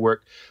my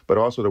work, but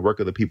also the work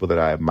of the people that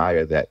I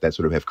admire that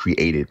sort of have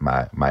created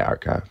my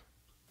archive.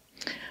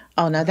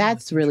 Oh, no,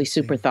 that's really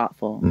super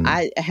thoughtful.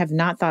 I have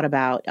not thought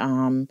about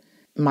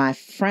my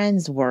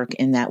friends' work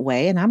in that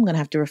way, and I'm going to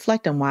have to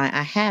reflect on why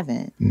I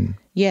haven't.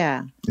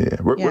 Yeah.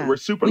 We're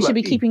super lucky. We should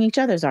be keeping each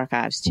other's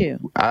archives, too.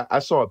 I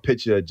saw a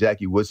picture of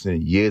Jackie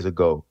Woodson years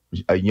ago,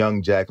 a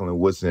young Jacqueline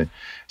Woodson.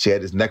 She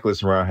had this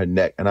necklace around her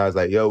neck, and I was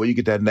like, yo, where you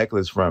get that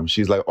necklace from?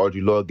 She's like,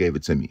 Audre Lorde gave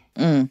it to me.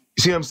 You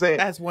see what I'm saying?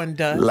 As one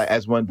does. Like,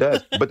 as one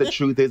does. But the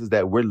truth is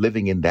that we're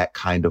living in that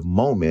kind of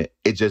moment.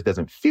 It just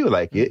doesn't feel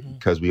like it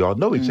because we all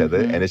know each other,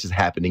 and it's just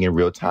happening in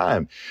real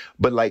time.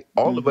 But like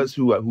all of us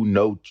who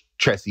know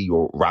Tressie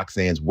or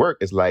Roxane's work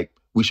is like,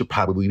 we should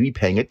probably be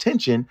paying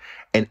attention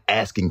and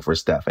asking for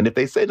stuff. And if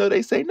they say no,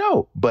 they say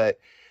no. But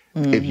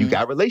if you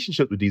got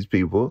relationships with these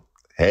people,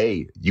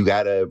 hey, you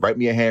got to write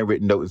me a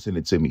handwritten note and send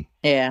it to me.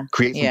 Yeah.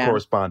 Create some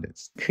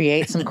correspondence.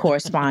 Create some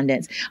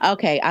correspondence.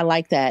 Okay, I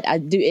like that. I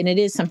do. And it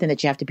is something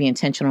that you have to be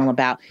intentional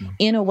about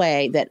in a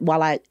way that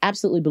while I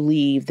absolutely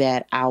believe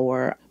that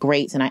our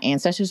greats and our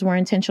ancestors were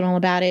intentional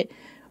about it,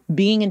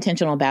 being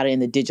intentional about it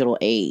in the digital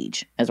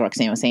age, as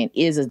Roxane was saying,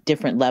 is a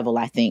different level,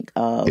 I think,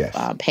 of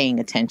paying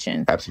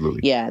attention.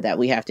 Absolutely. Yeah, that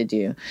we have to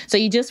do. So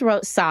you just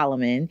wrote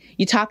Solomon.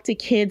 You talk to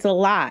kids a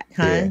lot,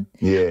 huh?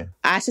 Yeah.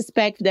 I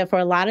suspect that for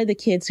a lot of the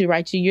kids who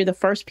write you, you're the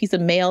first piece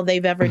of mail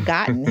they've ever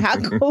gotten. How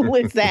cool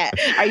is that?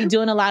 Are you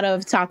doing a lot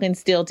of talking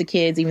still to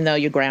kids, even though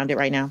you're grounded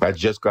right now? I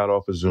just got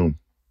off of Zoom.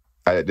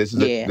 This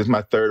is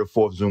my third or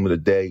fourth Zoom of the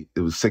day.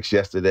 It was 6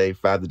 yesterday,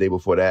 5 the day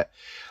before that.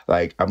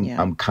 Like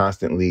I'm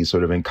constantly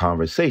sort of in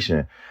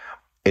conversation,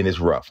 and it's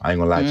rough. I ain't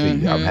gonna lie to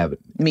you.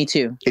 Me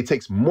too. It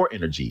takes more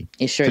energy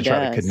to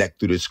try to connect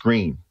through the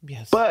screen.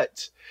 Yes.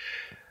 But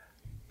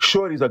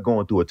shorties are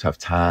going through a tough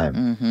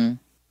time,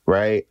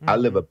 right? I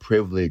live a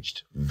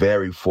privileged,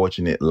 very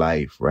fortunate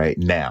life right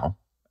now.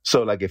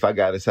 So like if I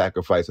got to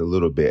sacrifice a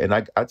little bit, and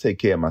I take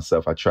care of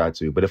myself, I try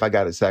to, but if I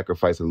got to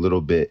sacrifice a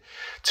little bit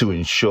to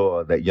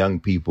ensure that young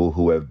people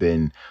who have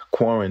been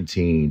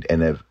quarantined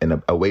and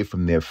away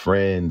from their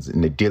friends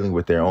and they're dealing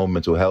with their own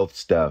mental health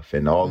stuff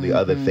and all the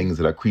other things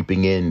that are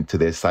creeping into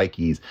their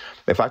psyches,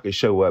 if I could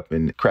show up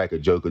and crack a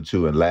joke or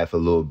two and laugh a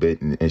little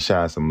bit and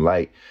shine some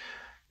light,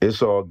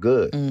 it's all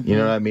good. You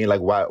know what I mean?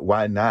 Like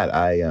why not?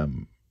 I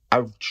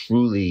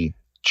truly,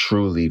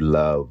 truly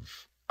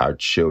love our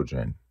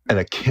children. in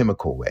a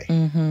chemical way.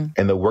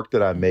 And the work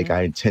that I make,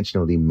 I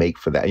intentionally make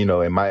for that. You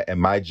know, in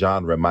my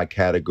genre, my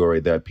category,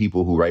 there are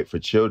people who write for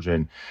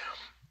children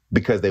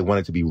because they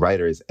wanted to be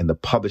writers, and the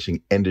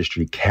publishing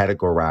industry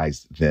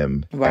categorized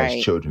them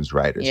as children's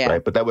writers,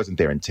 right? But that wasn't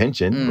their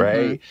intention,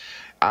 right?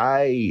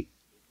 I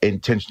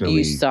intentionally,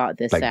 you sought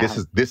this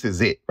out. This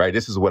is it, right?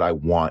 This is what I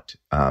want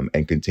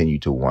and continue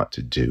to want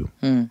to do.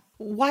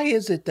 Why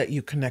is it that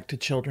you connect to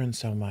children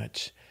so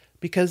much?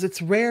 Because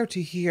it's rare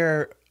to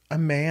hear a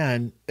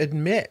man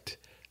admit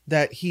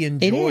that he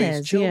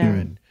enjoys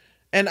children.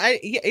 And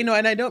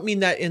I don't mean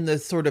that in the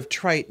sort of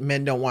trite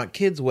men don't want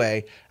kids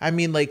way. I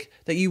mean like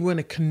that you want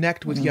to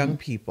connect with young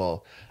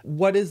people.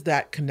 What is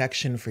that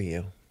connection for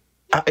you?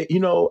 I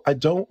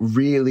don't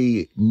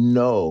really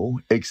know,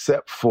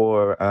 except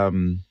for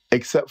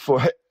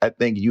I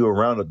think you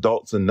around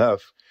adults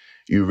enough,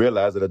 you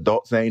realize that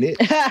adults ain't it.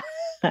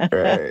 Right?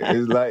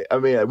 It's like, I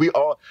mean,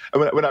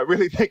 when I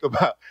really think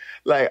about,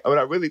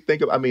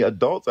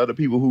 adults are the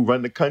people who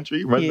run the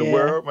country, run the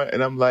world, right?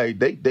 And I'm like,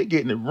 they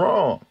getting it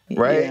wrong,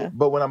 right? Yeah.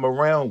 But when I'm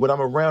around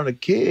the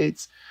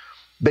kids,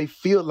 they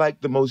feel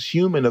like the most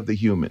human of the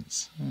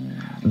humans.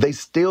 They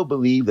still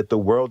believe that the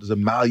world is a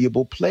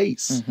malleable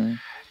place.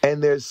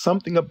 And there's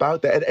something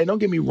about that. And don't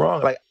get me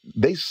wrong, like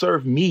they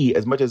serve me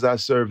as much as I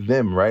serve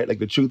them, right? Like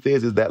the truth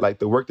is that like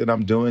the work that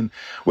I'm doing,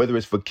 whether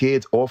it's for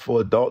kids or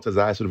for adults, as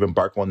I sort of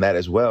embark on that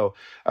as well,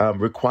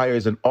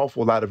 requires an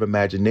awful lot of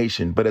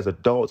imagination. But as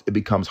adults, it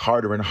becomes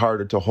harder and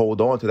harder to hold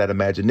on to that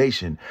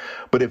imagination.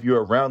 But if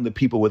you're around the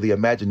people where the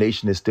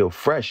imagination is still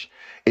fresh,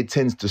 it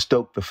tends to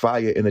stoke the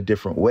fire in a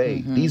different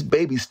way. These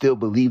babies still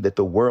believe that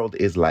the world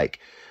is like,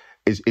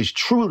 is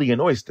truly an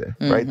oyster,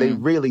 right? They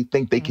really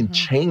think they can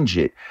change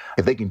it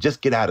if they can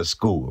just get out of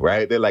school,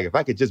 right? They're like, if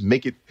I could just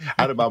make it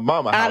out of my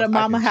mama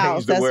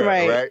house, that's world,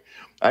 right?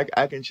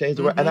 I can change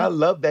the world. And I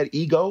love that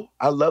ego.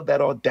 I love that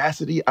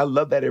audacity. I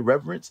love that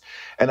irreverence.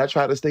 And I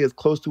try to stay as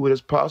close to it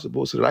as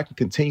possible so that I can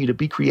continue to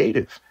be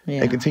creative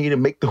and continue to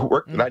make the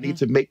work that I need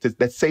to make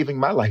that's saving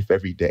my life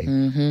every day,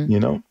 you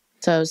know?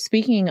 So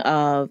speaking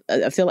of,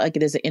 I feel like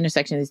there's an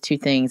intersection of these two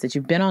things, that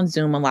you've been on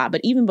Zoom a lot, but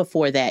even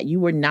before that, you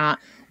were not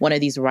one of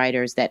these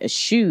writers that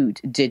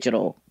eschewed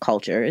digital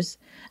cultures.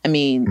 I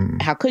mean,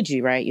 how could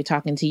you, right? You're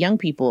talking to young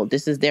people.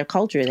 This is their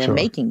culture. They're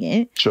making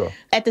it. Sure.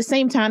 At the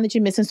same time that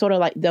you're missing sort of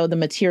like, though, the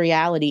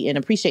materiality and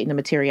appreciating the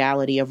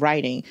materiality of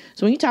writing.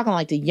 So when you're talking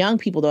like to young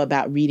people, though,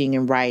 about reading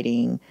and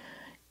writing,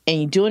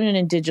 and you're doing it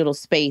in digital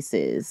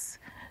spaces,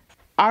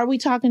 are we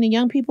talking to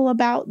young people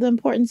about the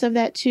importance of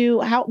that too?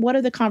 What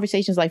are the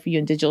conversations like for you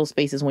in digital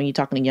spaces when you're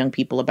talking to young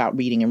people about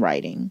reading and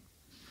writing?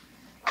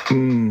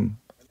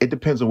 It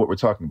depends on what we're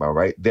talking about,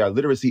 right? There are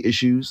literacy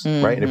issues,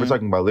 right? And if we're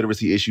talking about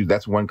literacy issues,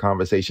 that's one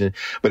conversation.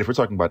 But if we're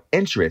talking about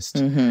interest,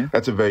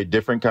 that's a very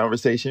different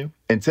conversation.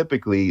 And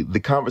typically, the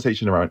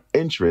conversation around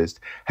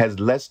interest has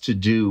less to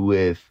do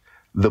with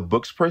the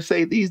books per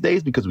se these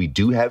days, because we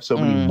do have so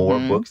many more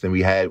books than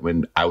we had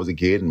when I was a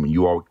kid and when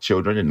you all were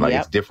children, and like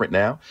it's different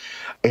now.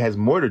 It has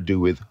more to do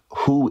with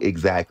who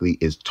exactly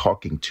is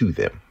talking to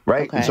them,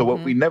 right? Okay. And so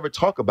what we never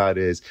talk about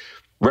is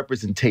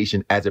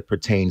representation as it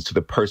pertains to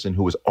the person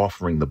who is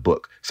offering the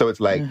book. So it's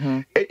like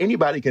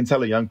anybody can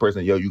tell a young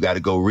person, yo, you got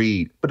to go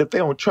read. But if they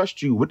don't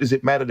trust you, what does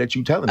it matter that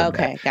you telling them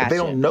that? Gotcha. If they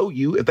don't know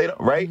you, if they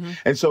don't, right?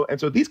 And so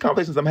these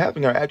conversations I'm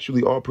having are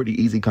actually all pretty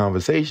easy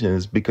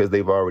conversations because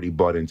they've already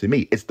bought into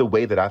me. It's the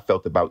way that I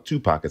felt about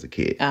Tupac as a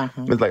kid.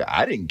 It's like,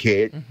 I didn't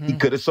care. He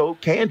could have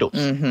sold candles.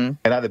 And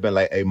I'd have been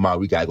like, hey, Ma,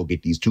 we got to go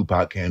get these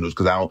Tupac candles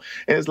because I don't.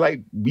 And it's like,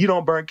 you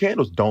don't burn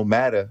candles. Don't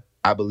matter.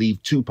 I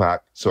believe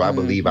Tupac, so I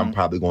believe I'm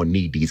probably going to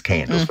need these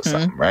candles for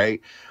something,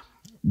 right?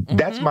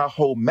 That's my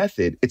whole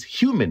method. It's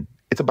human.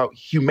 It's about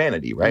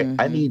humanity, right?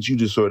 I need you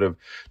to sort of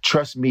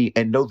trust me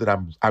and know that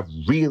I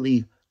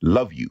really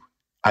love you.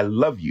 I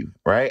love you,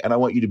 right? And I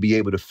want you to be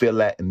able to feel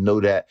that and know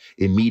that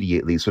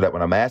immediately so that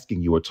when I'm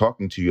asking you or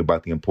talking to you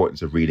about the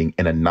importance of reading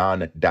in a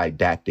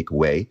non-didactic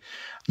way,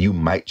 you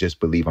might just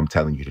believe I'm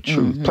telling you the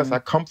truth. Plus, I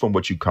come from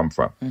what you come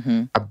from.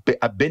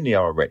 I've been there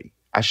already.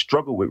 I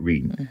struggled with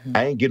reading.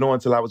 I ain't get on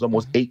until I was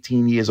almost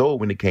 18 years old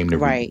when it came to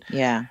reading. Right,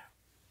 yeah.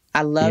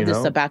 I love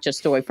this about your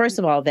story. First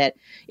of all, that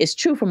it's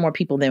true for more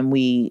people than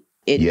we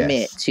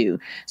admit to.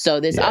 So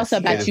there's also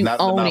about you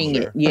owning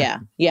it. Yeah.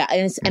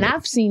 And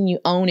I've seen you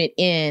own it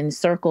in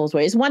circles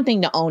where it's one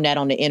thing to own that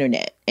on the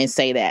internet and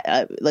say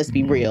that. Let's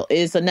be real.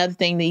 It's another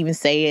thing to even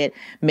say it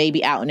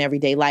maybe out in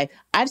everyday life.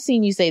 I've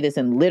seen you say this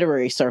in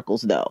literary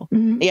circles, though.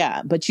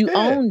 Yeah, but you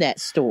own that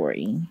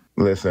story.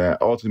 Listen,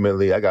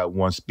 ultimately, I got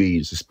one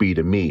speed. It's the speed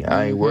of me.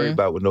 I ain't worried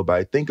about what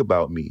nobody think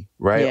about me,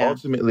 right? Yeah.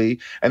 Ultimately,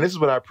 and this is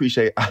what I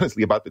appreciate,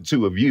 honestly, about the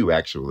two of you,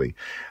 actually,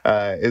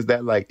 is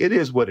that, like, it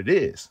is what it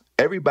is.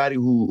 Everybody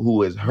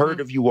who has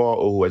heard of you all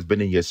or who has been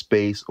in your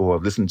space or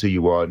have listened to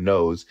you all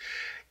knows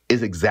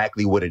is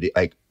exactly what it is.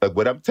 Like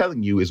what I'm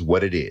telling you is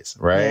what it is,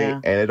 right?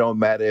 Yeah. And it don't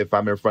matter if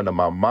I'm in front of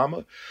my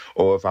mama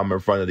or if I'm in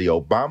front of the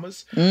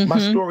Obamas. My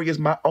story is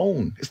my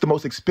own. It's the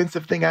most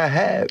expensive thing I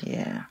have.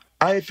 Yeah.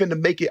 I ain't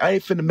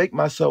finna make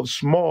myself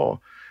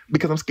small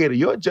because I'm scared of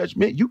your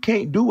judgment. You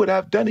can't do what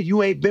I've done and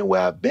you ain't been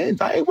where I've been.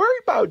 I ain't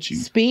worried about you.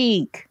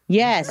 Speak.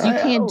 Yes, you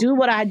can't do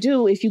what I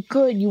do. If you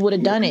could, you would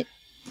have done it.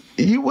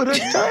 You would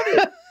have done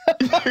it.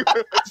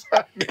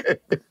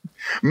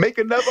 Make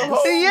another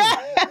hole. Yeah.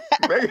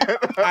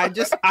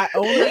 I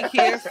only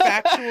hear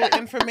factual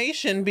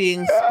information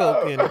being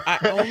spoken. I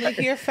only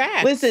hear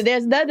facts. Listen,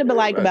 there's nothing to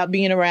like about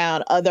being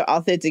around other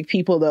authentic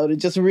people, though, to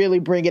just really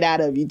bring it out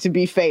of you, to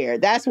be fair.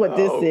 That's what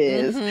this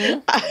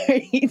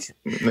is.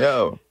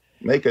 No.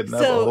 Make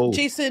another hole.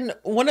 Jason,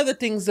 one of the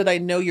things that I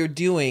know you're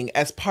doing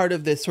as part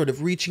of this sort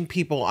of reaching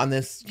people on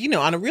this,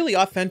 on a really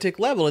authentic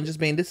level and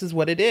just being, this is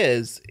what it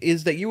is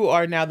that you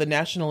are now the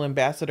National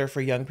Ambassador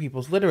for Young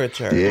People's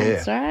Literature. Yeah.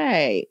 That's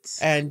right.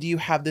 And you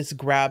have this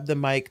grab the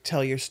mic,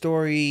 tell your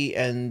story.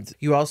 And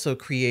you also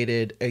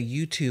created a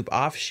YouTube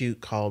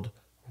offshoot called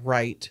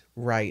Write,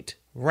 Write,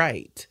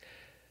 Write.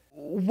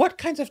 What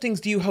kinds of things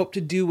do you hope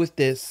to do with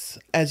this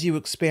as you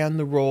expand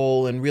the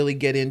role and really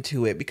get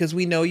into it? Because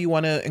we know you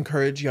want to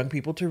encourage young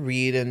people to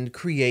read and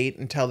create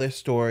and tell their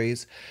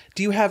stories.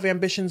 Do you have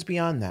ambitions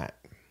beyond that?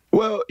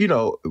 Well,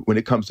 when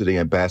it comes to the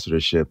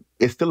ambassadorship,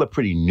 it's still a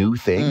pretty new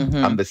thing.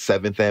 I'm the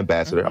 7th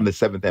ambassador. I'm the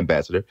 7th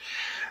ambassador.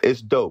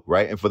 It's dope,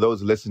 right? And for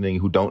those listening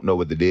who don't know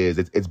what it is,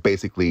 it's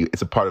basically,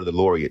 it's a part of the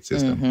laureate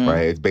system,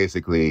 right? It's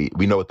basically,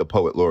 we know what the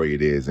poet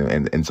laureate is.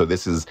 And so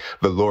this is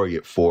the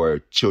laureate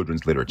for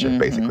children's literature,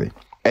 basically.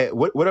 And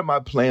what are my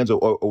plans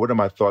or what are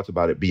my thoughts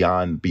about it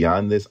beyond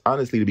this?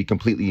 Honestly, to be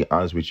completely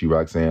honest with you,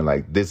 Roxanne,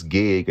 like this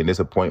gig and this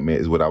appointment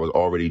is what I was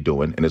already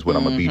doing, and it's what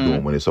I'm gonna be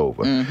doing when it's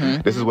over.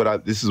 This is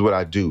what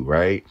I do,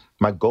 right?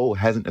 My goal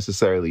hasn't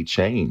necessarily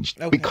changed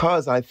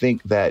because I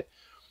think that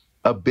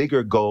a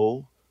bigger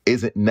goal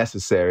isn't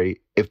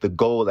necessary if the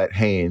goal at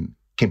hand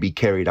can be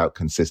carried out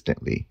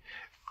consistently,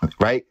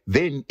 right?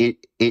 Then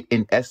it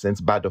in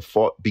essence by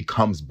default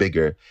becomes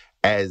bigger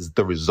as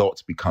the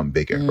results become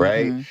bigger,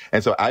 right?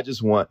 And so I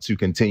just want to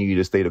continue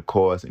to stay the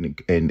course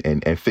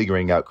and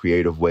figuring out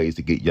creative ways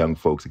to get young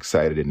folks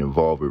excited and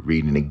involved with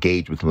reading and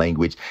engaged with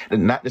language,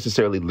 and not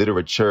necessarily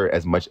literature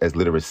as much as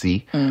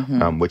literacy,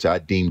 which I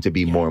deem to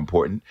be more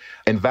important,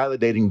 and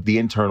validating the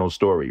internal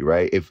story,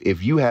 right?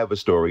 If you have a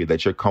story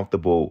that you're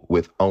comfortable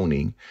with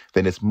owning,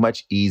 then it's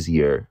much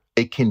easier.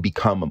 It can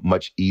become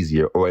much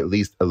easier, or at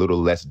least a little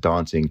less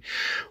daunting,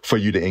 for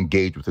you to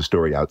engage with the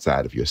story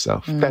outside of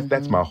yourself.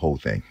 That's my whole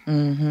thing.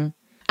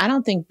 I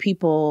don't think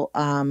people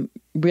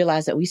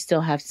realize that we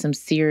still have some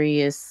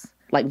serious,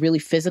 like really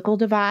physical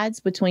divides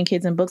between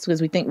kids and books,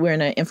 because we think we're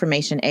in an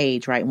information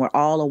age, right? And we're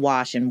all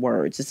awash in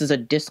words. This is a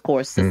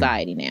discourse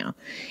society now.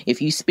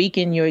 If you speak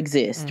and you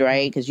exist,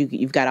 right? Because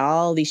you've got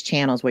all these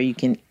channels where you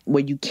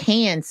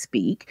can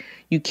speak,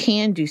 you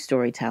can do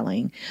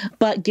storytelling,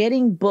 but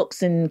getting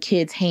books in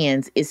kids'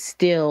 hands is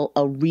still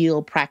a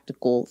real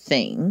practical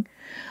thing.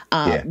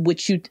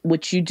 Which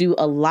you do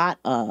a lot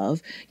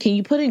of. Can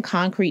you put in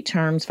concrete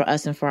terms for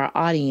us and for our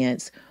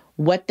audience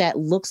what that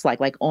looks like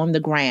on the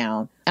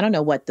ground? I don't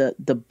know what the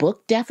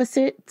book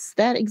deficits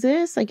that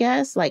exist, I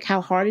guess, like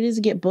how hard it is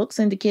to get books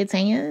into kids'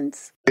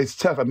 hands. It's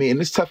tough. I mean,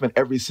 and it's tough in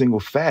every single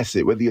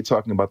facet, whether you're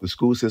talking about the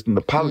school system,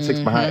 the politics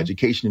behind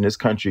education in this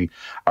country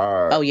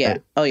are.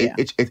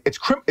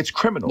 It's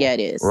criminal. Yeah, it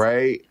is.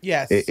 Right?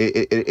 Yes.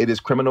 It is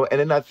criminal. And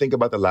then I think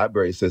about the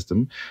library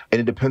system,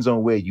 and it depends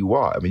on where you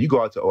are. I mean, you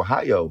go out to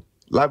Ohio,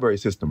 library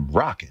system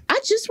rocking. I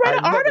just read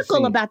an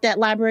article about that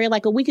library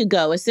like a week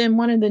ago. It's in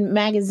one of the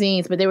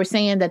magazines, but they were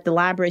saying that the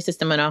library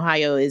system in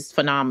Ohio is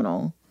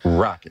phenomenal.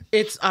 Rocking.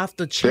 It's off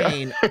the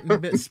chain.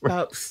 It's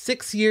about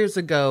 6 years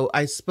ago,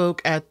 I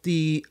spoke at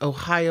the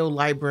Ohio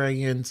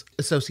Librarians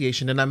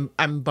Association, and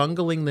I'm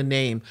bungling the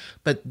name,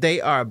 but they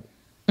are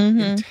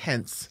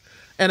intense.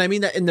 And I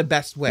mean that in the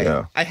best way.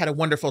 Yeah. I had a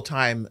wonderful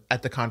time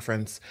at the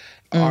conference.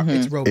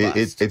 It's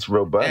robust. It's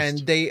robust. And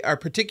they are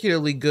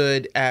particularly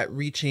good at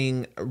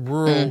reaching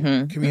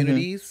rural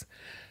communities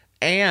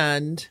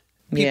and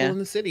people in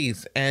the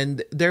cities.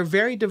 And they're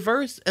very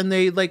diverse, and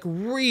they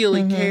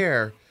really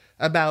care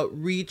about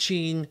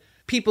reaching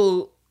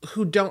people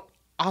who don't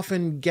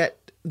often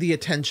get the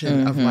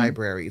attention of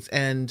libraries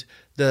and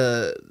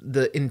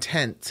the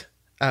intent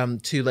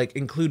to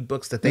include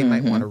books that they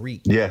might want to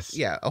read. Yes.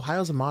 Yeah.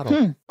 Ohio's a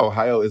model.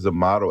 Ohio is a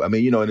model. I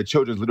mean, in the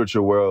children's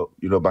literature world,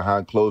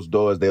 behind closed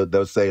doors,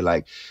 they'll say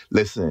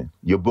listen,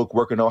 your book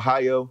work in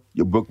Ohio,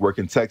 your book work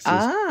in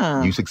Texas,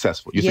 you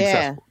successful. You're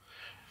successful.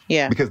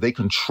 Yeah. Because they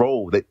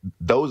control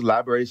those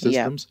library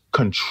systems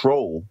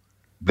control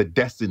the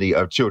destiny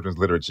of children's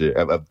literature,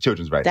 of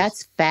children's writers.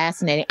 That's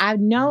fascinating. I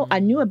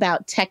knew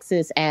about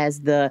Texas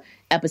as the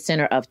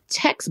epicenter of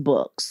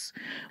textbooks.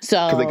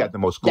 So because they got the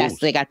most schools.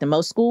 They got the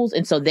most schools.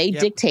 And so they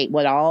dictate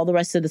what all the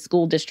rest of the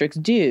school districts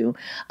do.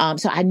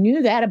 So I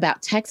knew that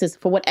about Texas.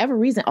 For whatever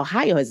reason,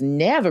 Ohio has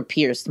never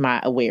pierced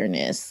my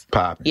awareness.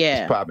 Popping.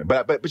 Yeah. It's popping.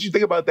 But you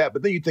think about that,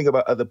 but then you think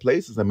about other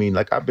places. I mean,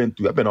 I've been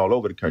all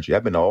over the country.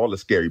 I've been to all the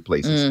scary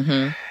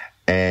places.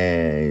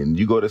 And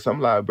you go to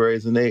some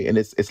libraries and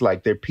it's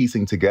like they're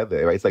piecing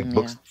together, right? It's like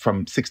books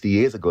from 60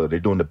 years ago. They're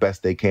doing the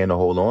best they can to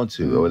hold on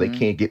to, or they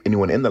can't get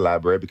anyone in the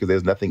library because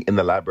there's nothing in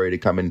the library to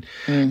come and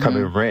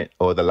rent,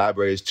 or the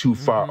library is too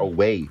far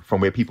away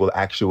from where people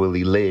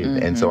actually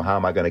live. And so how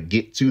am I going to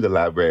get to the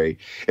library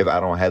if I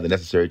don't have the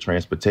necessary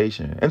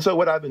transportation? And so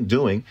what I've been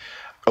doing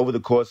over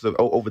the course of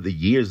over the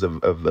years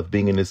of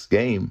being in this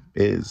game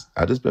is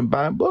I just been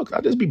buying books.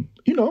 I just be,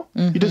 you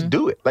just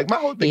do it. Like my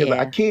whole thing is like,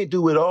 I can't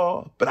do it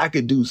all, but I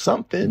could do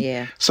something.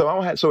 Yeah.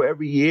 So so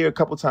every year, a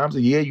couple times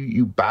a year,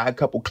 you buy a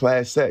couple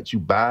class sets. You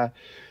buy,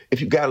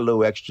 if you got a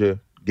little extra,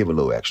 give a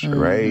little extra,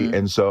 right?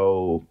 And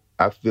so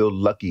I feel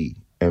lucky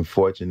and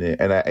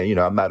fortunate, and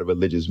I'm not a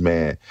religious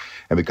man,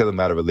 and because I'm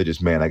not a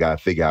religious man, I gotta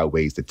figure out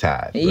ways to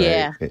tithe. Right?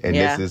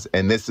 Yeah,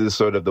 this is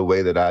sort of the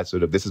way that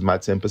this is my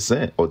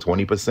 10% or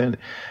 20%,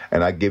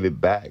 and I give it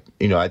back.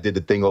 I did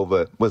the thing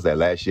over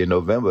last year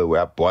November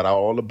where I bought out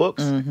all the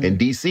books in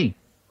DC,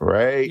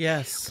 right?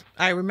 Yes,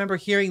 I remember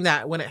hearing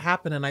that when it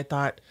happened, and I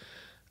thought,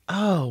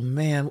 oh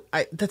man,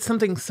 that's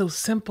something so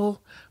simple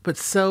but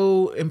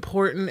so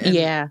important.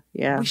 And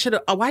we should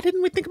have. Why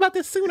didn't we think about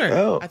this sooner?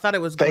 Oh, I thought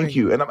it was great. Thank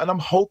you, and I'm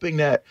hoping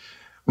that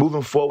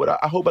moving forward,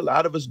 I hope a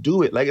lot of us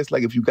do it. Like it's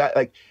like if you got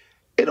like,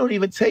 it don't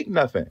even take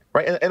nothing,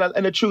 right?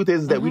 And the truth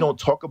is that we don't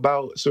talk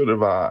about sort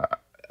of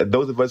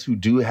those of us who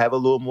do have a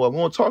little more. We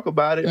won't talk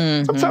about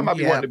it. Sometimes I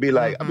be wanting to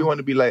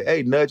be like,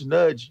 hey, nudge,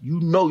 nudge. You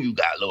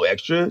got a little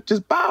extra.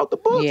 Just buy out the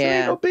books.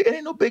 Yeah. It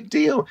ain't no big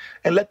deal.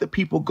 And let the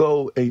people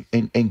go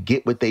and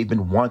get what they've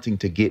been wanting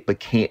to get but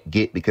can't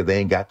get because they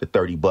ain't got the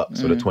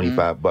 $30 or the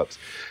 $25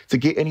 to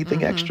get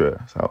anything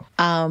extra. So,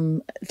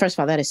 first of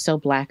all, that is so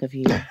Black of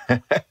you.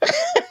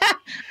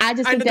 I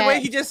just think the way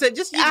he just said,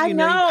 I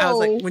know. I was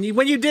like,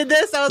 when you did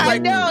this, I was like, I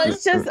know.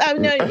 It's just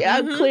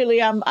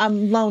clearly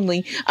I'm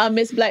lonely. I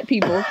miss Black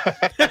people,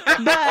 but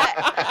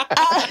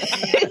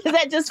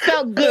that just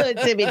felt good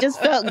to me. It just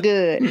felt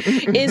good.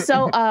 And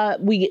so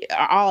we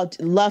are all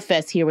Love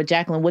Fest here with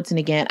Jacqueline Woodson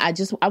again.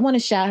 I want to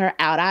shout her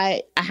out.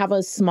 I have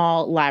a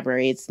small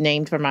library. It's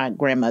named for my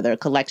grandmother, a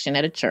collection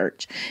at a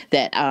church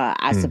that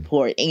I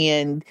support,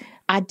 and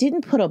I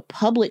didn't put a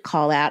public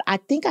call out. I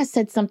think I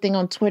said something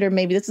on Twitter.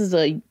 Maybe this is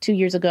 2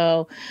 years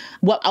ago.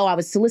 I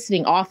was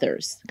soliciting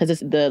authors because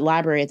the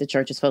library at the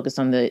church is focused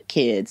on the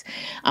kids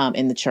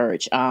in the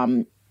church.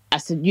 I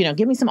said,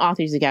 give me some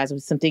authors, you guys,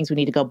 with some things we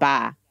need to go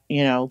buy,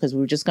 because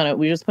we were just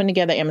putting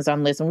together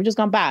Amazon list and we're just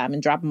going to buy them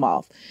and drop them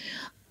off.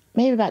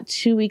 Maybe about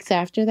 2 weeks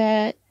after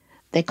that,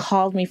 they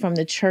called me from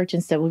the church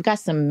and said, we've got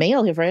some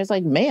mail here for you. I was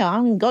like, mail? I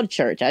don't even go to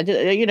church. I just,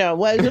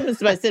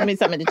 somebody sent me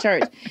something to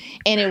church.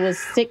 And it was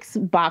 6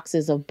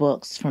 boxes of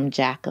books from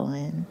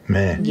Jacqueline.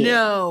 Man. Yeah.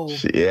 No.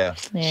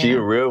 She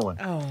a real one.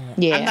 Oh,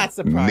 yeah. I'm not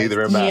surprised.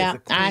 Neither am I. Yeah,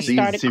 I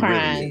started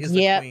crying.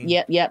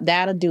 Yep.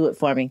 That'll do it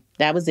for me.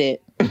 That was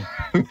it.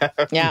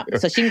 Yeah.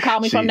 So she can call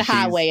me from the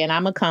highway and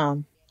I'm going to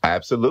come.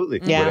 Absolutely.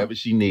 Yeah. Whatever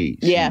she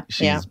needs.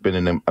 She's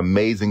been an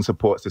amazing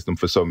support system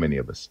for so many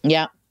of us.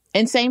 Yeah.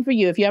 And same for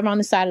you. If you're ever on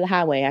the side of the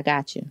highway, I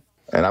got you.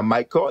 And I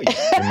might call you.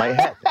 It might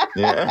happen.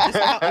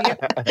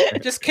 Yeah.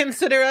 Just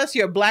consider us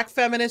your Black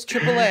feminist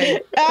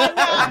AAA.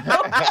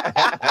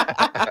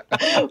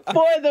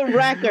 For the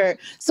record.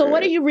 So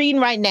what are you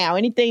reading right now?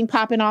 Anything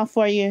popping off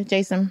for you,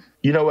 Jason?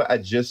 You know what? I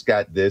just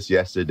got this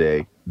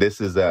yesterday. This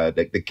is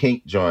the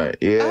Kink joint.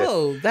 Yeah.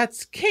 Oh,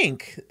 that's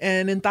Kink,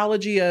 an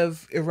anthology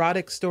of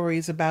erotic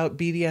stories about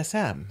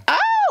BDSM.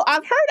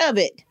 I've heard of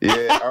it.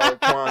 Yeah, Ara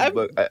Kwan's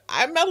book.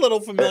 I'm a little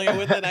familiar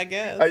with it, I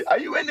guess. Are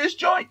you in this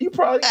joint? You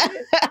probably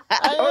did.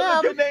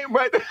 Look your name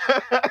right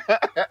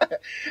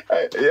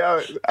there.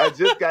 Yeah, I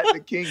just got the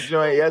Kink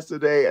joint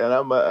yesterday, and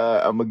I'm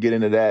gonna get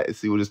into that and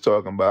see what it's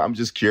talking about. I'm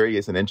just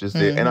curious and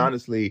interested, and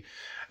honestly,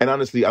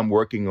 I'm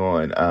working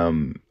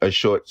on a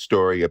short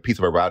story, a piece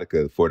of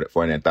erotica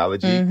for an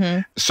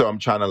anthology. So I'm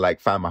trying to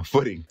find my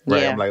footing,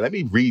 right? Yeah. I'm like, let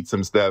me read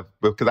some stuff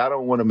because I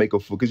don't want to make a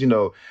fool. Because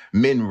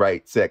men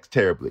write sex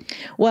terribly.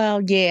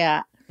 Well,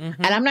 yeah.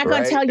 And I'm not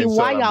going to tell you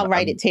why y'all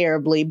write it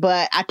terribly,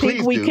 but I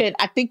think we could.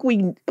 I think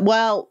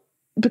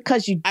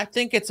because you. I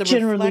think it's a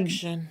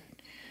reflection.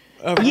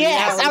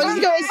 Yes, I was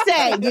going to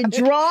say,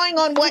 you're drawing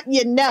on what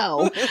you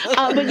know.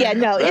 But yeah,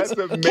 no,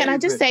 can I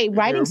just say,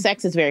 writing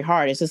sex is very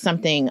hard. It's just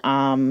something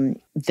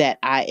that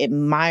I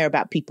admire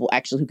about people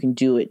actually who can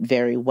do it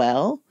very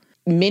well.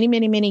 Many,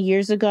 many, many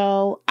years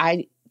ago,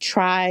 I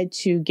tried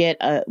to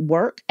get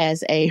work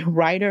as a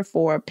writer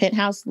for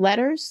Penthouse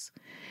Letters.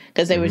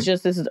 Because they was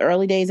this is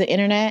early days of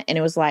internet, and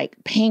it was like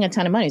paying a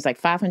ton of money. It's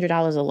like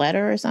 $500 a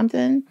letter or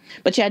something.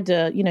 But you had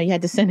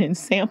to send in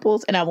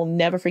samples, and I will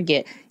never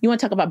forget. You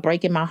want to talk about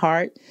breaking my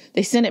heart?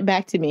 They sent it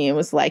back to me and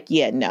was like,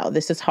 yeah, no,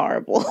 this is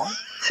horrible.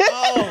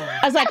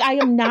 I was like, I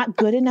am not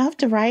good enough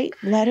to write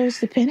letters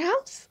to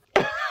Penthouse.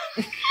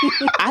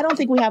 I don't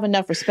think we have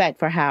enough respect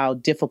for how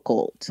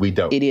difficult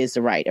it is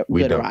to write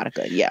good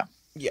erotica. Yeah.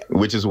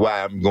 Which is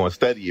why I'm going to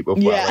study it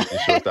before I write the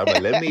short story.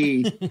 I'm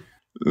like,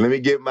 let me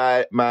get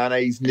my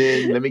anais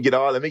nin. Let me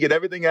get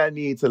everything I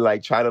need to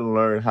like try to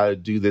learn how to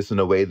do this in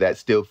a way that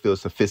still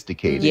feels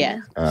sophisticated.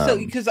 Yeah. So,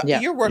 because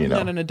you're working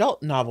on an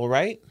adult novel,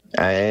 right?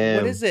 I am.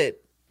 What is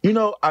it?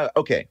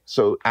 Okay.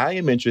 So I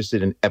am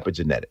interested in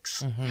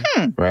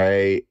epigenetics,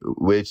 right?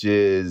 Which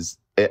is,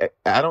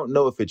 I don't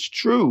know if it's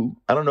true.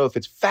 I don't know if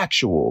it's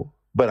factual,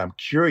 but I'm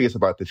curious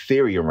about the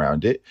theory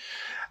around it.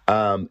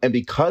 And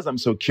because I'm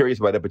so curious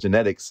about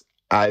epigenetics,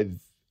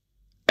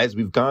 as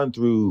we've gone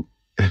through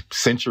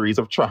centuries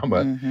of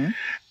trauma,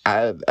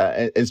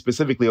 and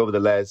specifically over the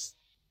last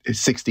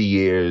 60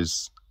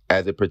 years,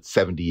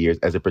 70 years,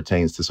 as it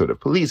pertains to sort of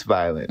police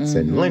violence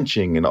and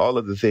lynching and all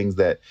of the things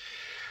that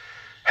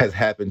has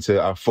happened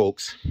to our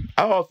folks,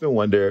 I often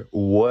wonder,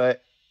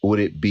 what would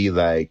it be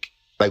like?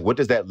 Like, what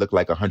does that look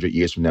like 100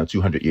 years from now,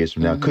 200 years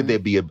from now? Could there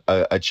be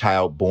a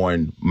child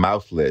born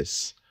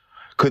mouthless?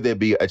 Could there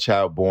be a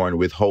child born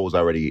with holes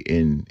already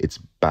in its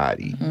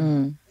body?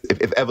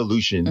 If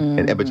evolution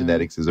and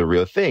epigenetics is a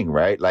real thing,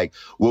 right? Like,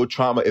 will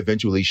trauma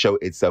eventually show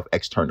itself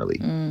externally,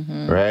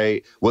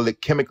 right? Will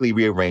it chemically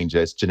rearrange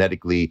us,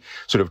 genetically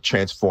sort of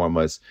transform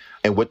us?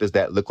 And what does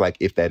that look like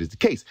if that is the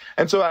case?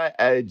 And so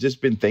I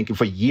just been thinking,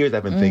 for years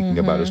I've been thinking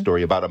about a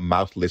story about a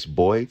mouthless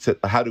boy. So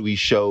how do we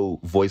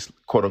show voice,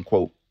 quote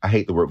unquote, I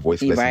hate the word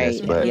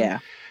voicelessness, but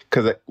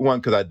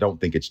because I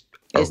don't think it's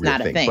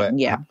not a thing.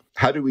 But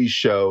how do we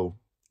show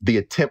the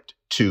attempt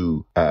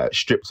to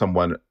strip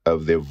someone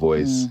of their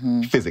voice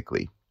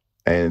physically?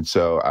 And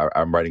so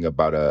I'm writing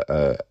about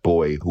a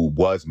boy who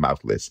was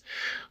mouthless,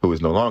 who is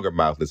no longer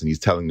mouthless, and he's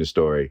telling the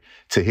story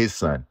to his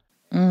son.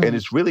 And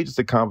it's really just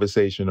a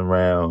conversation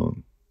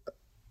around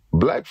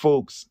Black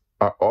folks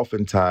are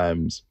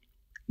oftentimes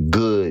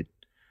good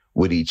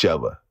with each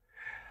other.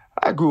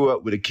 I grew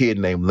up with a kid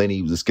named Lenny.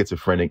 He was a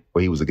schizophrenic.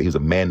 Well, he was a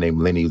man named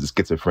Lenny. He was a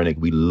schizophrenic.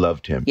 We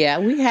loved him. Yeah,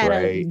 we had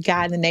a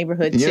guy in the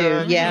neighborhood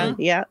too.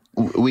 Yeah.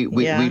 We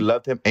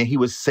loved him, and he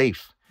was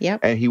safe.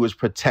 Yep. And he was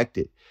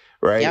protected.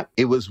 Right. Yep.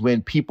 It was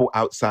when people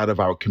outside of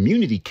our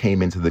community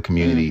came into the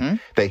community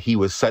that he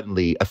was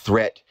suddenly a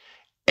threat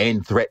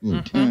and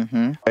threatened.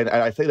 And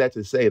I say that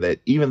to say that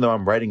even though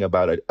I'm writing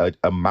about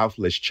a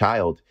mouthless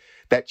child,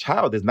 that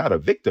child is not a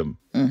victim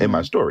in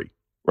my story.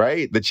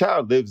 Right. The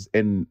child lives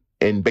in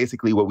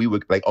basically what we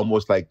would like,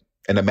 almost like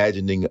an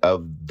imagining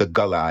of the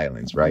Gullah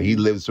Islands, right? He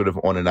lives sort of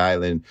on an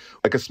island,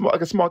 like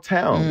a small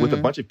town with a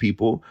bunch of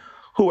people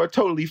who are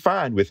totally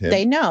fine with him.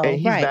 They know,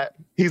 and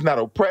he's not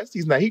oppressed.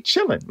 He's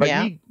chilling.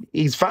 Like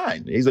he's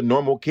fine. He's a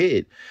normal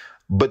kid.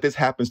 But this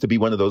happens to be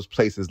one of those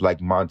places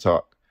like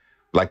Montauk,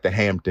 like the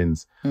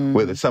Hamptons,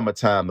 where the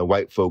summertime, the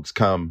white folks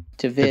come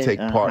to take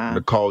part in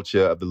the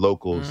culture of the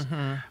locals.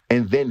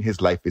 And then his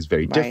life is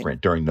very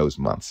different during those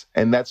months.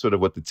 And that's sort of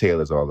what the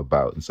tale is all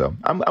about. And so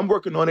I'm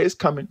working on it. It's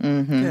coming.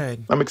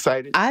 Good. I'm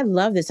excited. I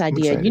love this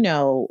idea.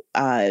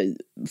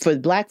 For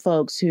Black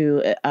folks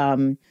who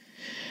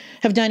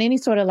have done any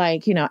sort of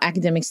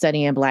academic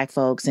study in Black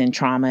folks and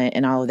trauma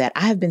and all of that.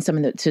 I have been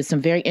to some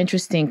very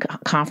interesting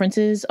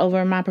conferences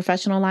over my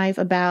professional life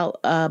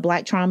about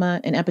Black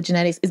trauma and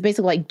epigenetics. It's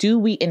basically like, do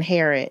we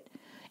inherit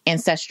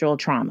ancestral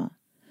trauma?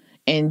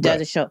 And does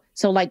it show?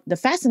 So the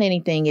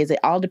fascinating thing is it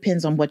all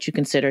depends on what you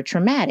consider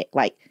traumatic.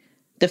 Like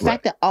the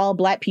fact that all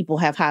Black people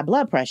have high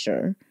blood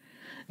pressure.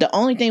 The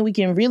only thing we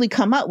can really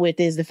come up with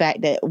is the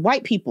fact that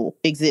white people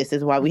exist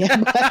is why we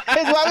have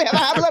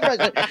high blood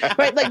pressure,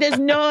 right? Like there's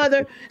no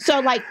other.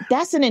 So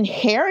that's an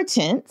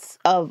inheritance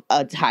of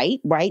a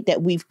type, right?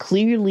 That we've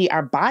clearly,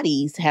 our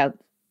bodies have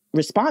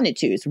responded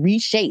to. It's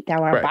reshaped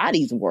how our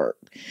bodies work.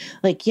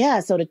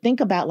 So to think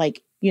about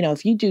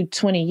if you do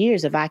 20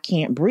 years, if I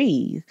can't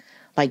breathe,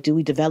 do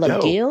we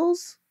develop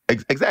gills?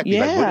 Exactly.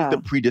 Yeah. Like, what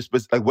is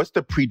the what's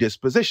the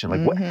predisposition?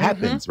 Like, what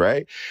happens,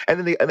 right?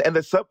 And then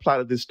the subplot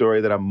of this story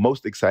that I'm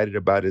most excited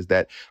about is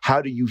that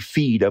how do you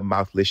feed a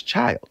mouthless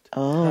child?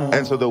 Oh.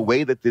 And so the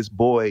way that this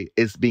boy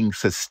is being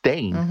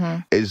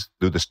sustained is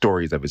through the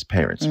stories of his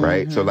parents,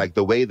 right? So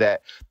the way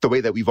that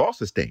we've all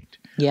sustained,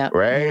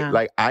 right? Yeah.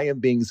 Like I am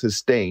being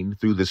sustained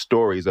through the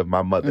stories of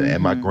my mother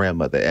and my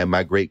grandmother and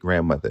my great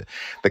grandmother.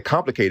 The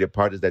complicated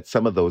part is that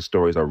some of those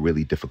stories are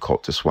really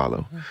difficult to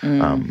swallow,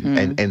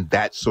 and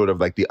that's sort of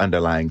like the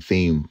underlying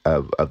theme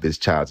of this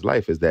child's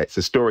life is that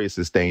the stories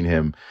sustain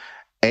him,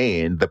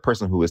 and the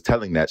person who is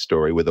telling that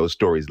story, where those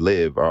stories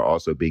live, are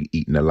also being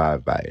eaten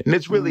alive by it. And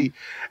it's really,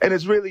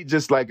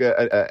 just like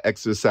a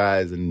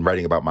exercise in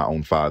writing about my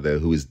own father,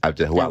 who I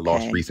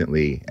lost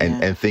recently,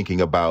 and thinking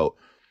about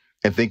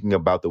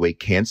the way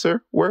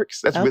cancer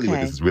works. That's really what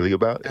this is really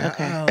about,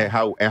 and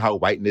how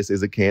whiteness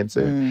is a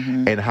cancer,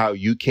 and how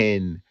you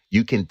can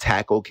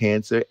tackle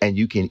cancer and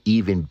you can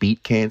even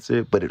beat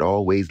cancer, but it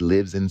always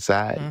lives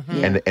inside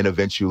and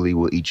eventually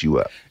will eat you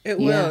up. It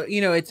will.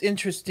 It's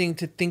interesting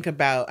to think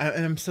about,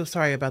 and I'm so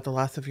sorry about the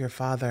loss of your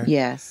father.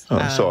 Yes. Oh,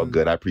 it's all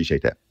good. I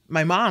appreciate that.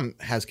 My mom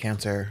has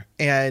cancer,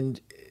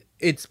 and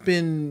it's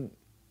been,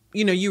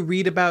 you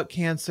read about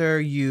cancer,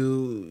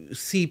 you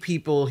see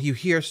people, you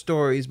hear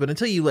stories, but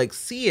until you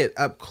see it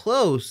up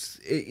close,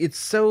 it's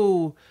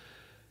so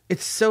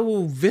it's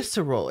so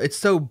visceral, it's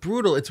so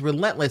brutal, it's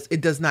relentless,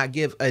 it does not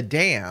give a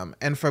damn.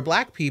 And for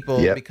Black people,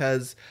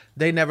 because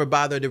they never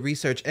bother to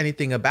research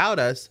anything about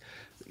us,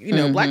 you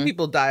know, Black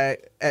people die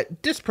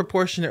at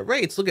disproportionate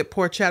rates. Look at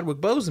poor Chadwick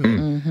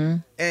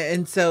Boseman.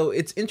 And so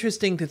it's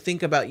interesting to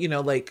think about, you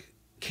know, like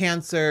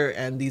cancer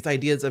and these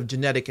ideas of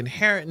genetic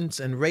inheritance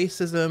and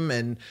racism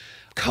and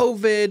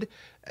COVID.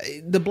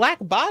 The Black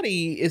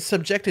body is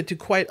subjected to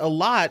quite a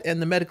lot,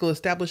 and the medical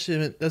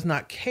establishment does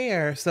not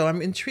care. So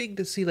I'm intrigued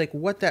to see like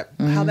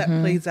how that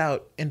plays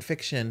out in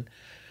fiction.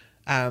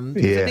 I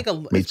think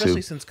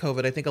especially since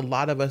COVID, I think a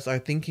lot of us are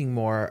thinking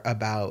more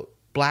about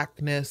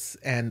Blackness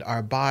and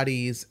our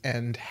bodies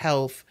and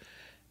health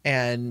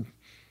and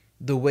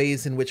the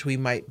ways in which we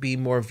might be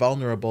more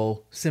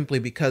vulnerable simply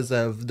because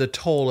of the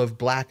toll of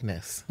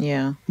Blackness.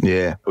 Yeah.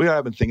 What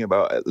I've been thinking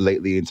about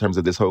lately in terms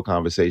of this whole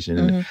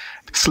conversation,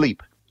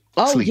 sleep.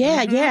 Oh, sleep.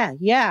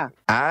 Yeah.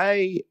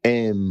 I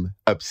am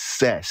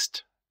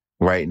obsessed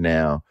right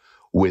now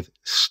with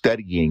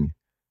studying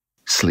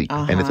sleep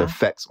and its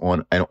effects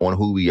on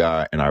who we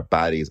are and our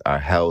bodies, our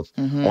health,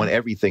 on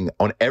everything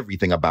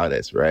about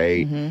us,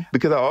 right?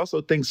 Because I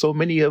also think so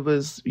many of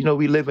us, you know,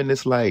 we live in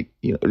this like,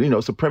 you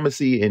know,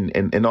 supremacy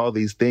and all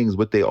these things.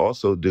 What they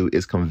also do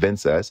is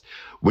convince us,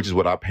 which is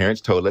what our parents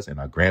told us and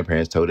our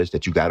grandparents told us,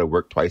 that you got to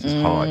work twice as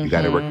hard. You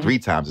got to work 3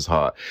 times as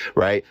hard,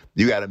 right?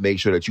 You got to make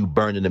sure that you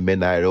burn in the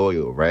midnight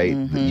oil, right?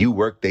 You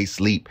work, they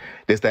sleep.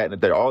 This, that,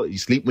 and the third. You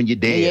sleep when you're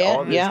dead.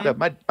 All this stuff.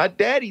 My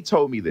daddy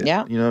told me this.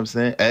 You know what I'm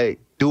saying? Hey,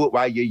 do it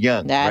while you're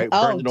young. Right?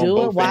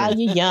 Do it while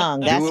you're young.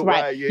 That's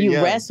right.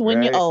 You rest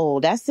when you're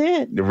old. That's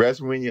it. The rest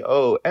when you're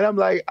old. And I'm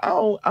like, I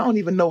don't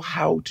even know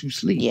how to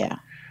sleep. Yeah.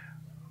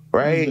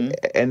 Right?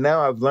 And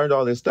now I've learned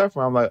all this stuff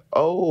where I'm like,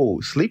 oh,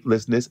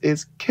 sleeplessness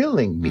is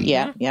killing me.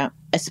 Yeah.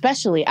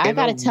 Especially, I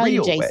got to tell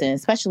you, Jason,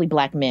 especially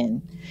Black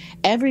men.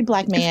 Every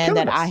Black man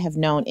that I have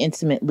known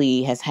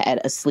intimately has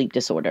had a sleep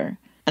disorder.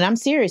 And I'm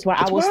serious. Where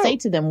I will say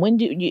to them, when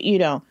do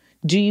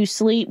do you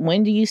sleep?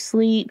 When do you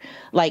sleep?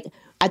 Like,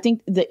 I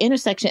think the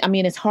intersection, I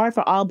mean, it's hard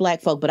for all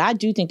Black folk, but I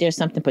do think there's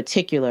something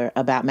particular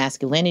about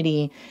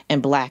masculinity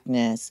and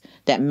Blackness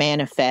that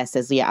manifests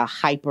as a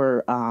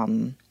hyper,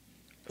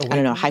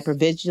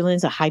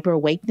 hypervigilance, a hyper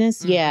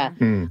awakeness.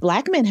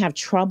 Black men have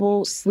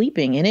trouble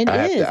sleeping, and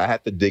I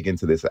have to dig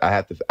into this.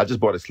 I just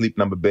bought a Sleep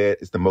Number bed.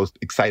 It's the most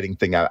exciting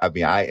thing. I am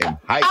hyped.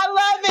 I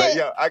love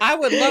it. I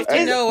would love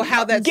to know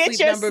how that Sleep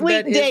Number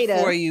bed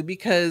is for you,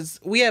 because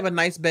we have a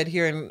nice bed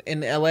here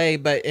in LA,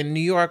 but in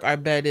New York, our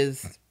bed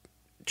is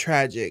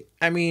tragic.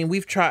 I mean,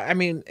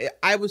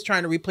 I was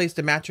trying to replace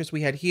the mattress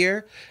we had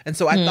here, and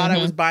so I thought I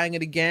was buying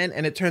it again,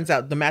 and it turns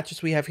out the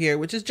mattress we have here,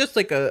 which is just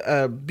like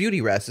a beauty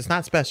rest, it's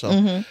not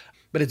special,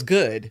 but it's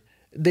good.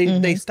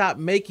 They stopped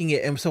making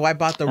it, and so I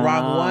bought the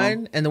wrong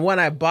one, and the one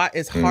I bought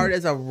is hard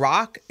as a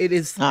rock. It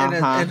is,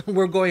 and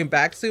we're going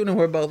back soon, and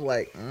we're both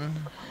like,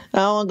 I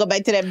don't want to go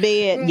back to that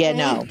bed. Yeah,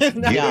 no. Get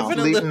a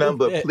Sleep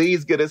Number.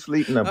 Please get a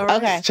Sleep Number. Right.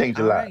 Okay. Change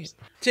your lives.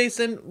 Right.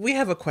 Jason, we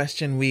have a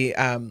question we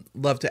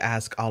love to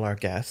ask all our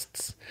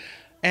guests.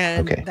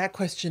 And that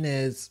question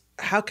is,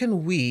 how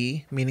can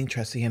we, meaning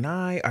Tressie and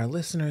I, our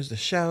listeners, the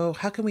show,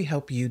 how can we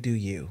help you do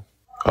you?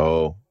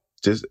 Oh,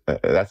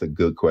 that's a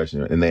good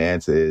question. And the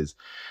answer is,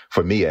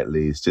 for me at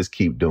least, just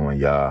keep doing,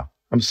 y'all.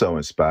 I'm so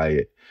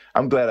inspired.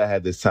 I'm glad I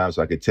had this time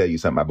so I could tell you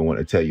something I've been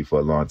wanting to tell you for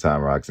a long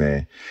time,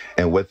 Roxanne.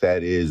 And what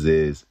that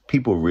is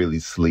people really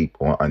sleep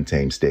on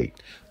Untamed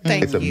State.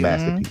 It's a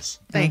masterpiece.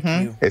 Thank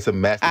you. It's a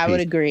masterpiece. I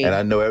would agree. And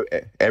I know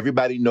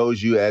everybody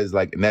knows you as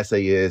like an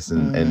essayist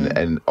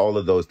and all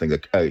of those things,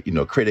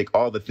 critic,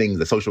 all the things,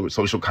 the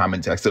social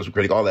commentary, social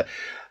critic, all that.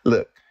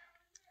 Look,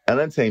 An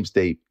Untamed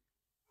State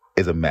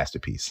is a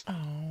masterpiece. Oh.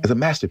 It's a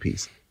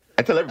masterpiece.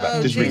 I tell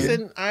everybody, just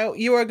Jason, read it.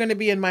 You are going to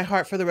be in my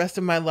heart for the rest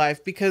of my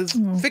life, because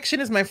fiction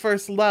is my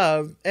first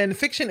love, and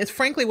fiction is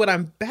frankly what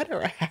I'm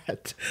better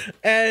at.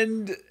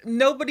 And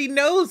nobody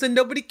knows and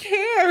nobody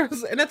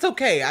cares. And that's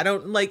okay.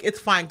 It's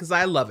fine because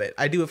I love it.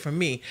 I do it for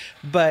me.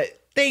 But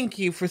thank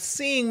you for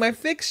seeing my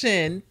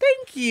fiction.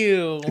 Thank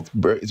you.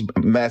 It's a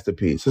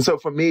masterpiece. And so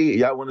for me,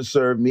 y'all want to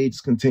serve me,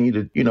 just continue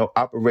to,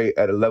 operate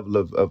at a level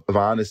of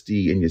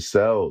honesty in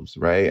yourselves,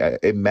 right?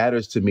 It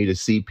matters to me to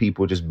see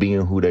people just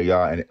being who they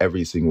are in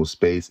every single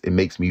space. It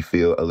makes me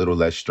feel a little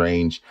less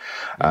strange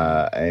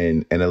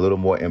and a little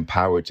more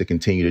empowered to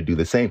continue to do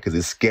the same, because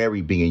it's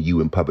scary being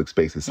you in public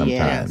spaces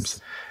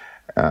sometimes.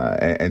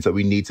 Yes. And so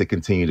we need to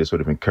continue to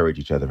sort of encourage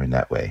each other in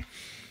that way.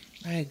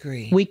 I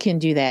agree. We can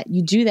do that.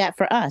 You do that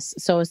for us.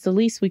 So it's the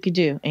least we could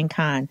do in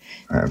kind.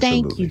 Absolutely.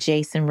 Thank you,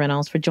 Jason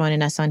Reynolds, for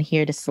joining us on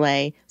Here to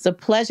Slay. It's a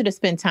pleasure to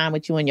spend time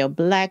with you and your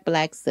black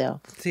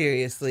self.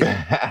 Seriously.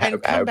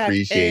 And come back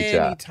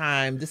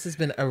anytime. This has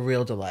been a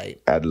real delight.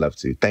 I'd love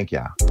to. Thank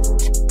y'all.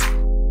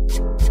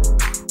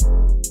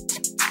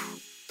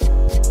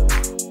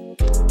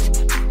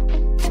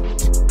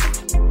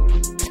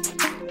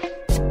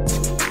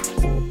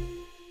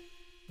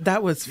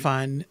 That was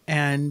fun.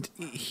 And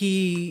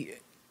he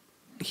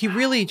he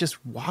really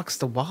just walks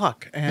the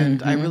walk,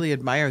 and I really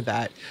admire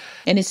that.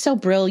 And it's so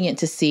brilliant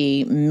to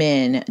see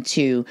men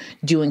too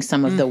doing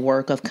some of the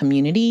work of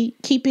community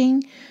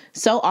keeping.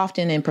 So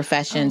often in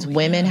professions,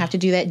 women have to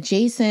do that.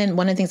 Jason,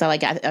 one of the things I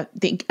like,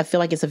 I feel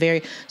like it's a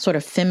very sort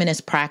of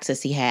feminist praxis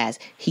he has.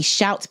 He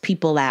shouts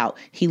people out.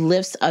 He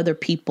lifts other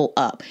people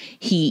up.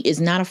 He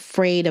is not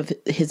afraid of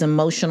his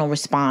emotional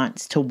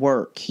response to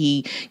work.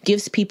 He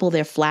gives people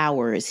their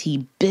flowers.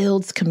 He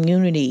builds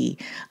community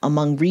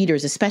among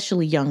readers,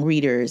 especially young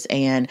readers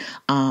and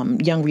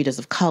young readers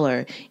of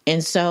color.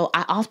 And so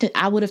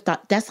I would have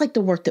thought that's like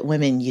the work that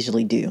women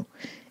usually do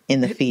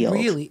in the field. It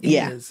really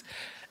is.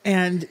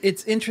 And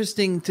it's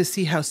interesting to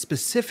see how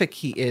specific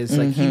he is.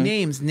 Like he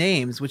names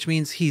names, which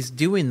means he's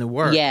doing the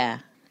work. Yeah.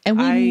 And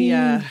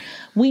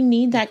we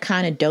need that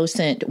kind of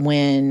docent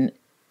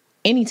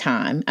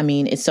anytime. I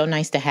mean, it's so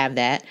nice to have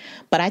that.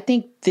 But I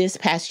think this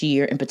past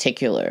year in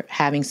particular,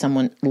 having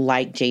someone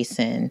like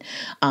Jason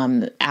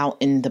out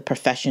in the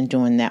profession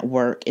doing that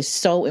work is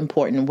so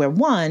important, where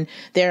one,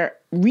 there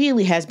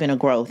really has been a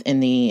growth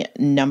in the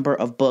number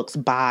of books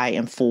by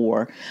and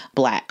for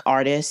Black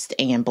artists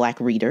and Black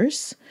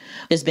readers.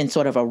 There's been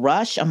sort of a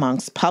rush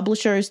amongst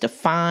publishers to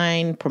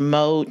find,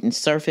 promote, and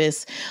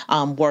surface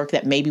work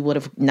that maybe would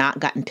have not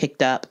gotten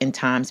picked up in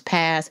times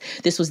past.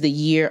 This was the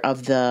year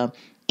of the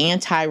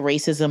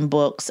anti-racism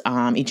books,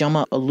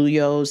 Ijoma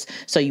Oluyo's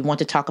So You Want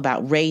to Talk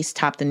About Race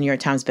topped the New York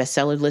Times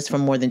bestseller list for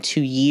more than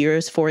 2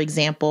 years, for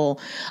example.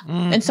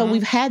 And so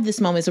we've had this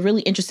moment. It's a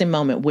really interesting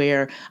moment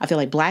where I feel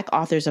like Black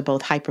authors are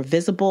both hyper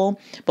visible,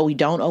 but we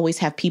don't always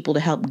have people to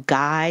help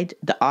guide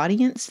the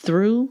audience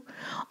through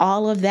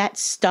all of that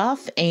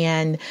stuff.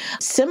 And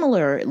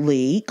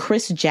similarly,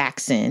 Chris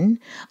Jackson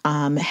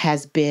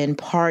has been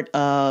part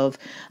of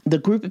the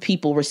group of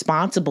people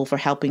responsible for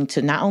helping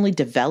to not only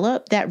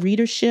develop that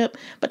readership,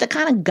 but to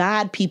kind of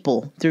guide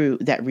people through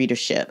that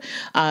readership.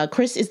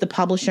 Chris is the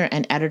publisher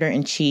and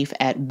editor-in-chief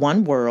at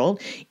One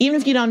World. Even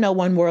if you don't know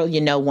One World, you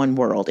know One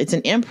World. It's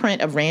an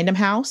imprint of Random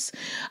House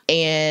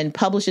and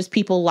publishes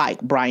people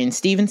like Brian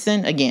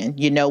Stevenson. Again,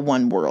 you know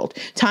One World.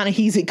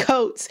 Ta-Nehisi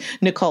Coates,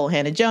 Nicole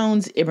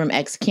Hannah-Jones, Ibram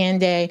X.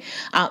 Kendi.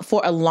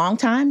 For a long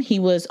time, he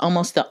was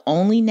almost the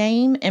only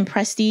name in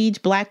prestige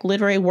Black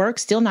literary work.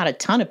 Still not a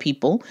ton of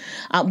people.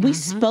 We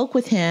spoke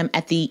with him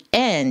at the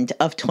end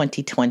of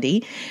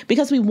 2020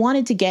 because we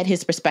wanted to get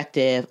his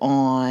perspective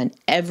on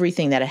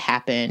everything that had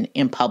happened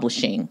in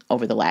publishing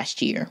over the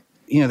last year.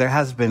 You know, there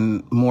has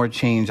been more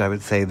change, I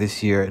would say,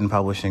 this year in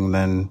publishing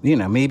than,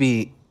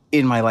 maybe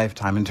in my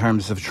lifetime in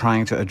terms of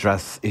trying to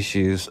address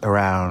issues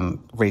around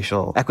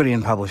racial equity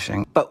in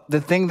publishing. But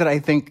the thing that I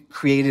think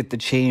created the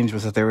change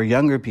was that there were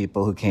younger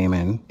people who came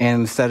in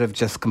and instead of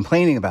just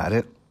complaining about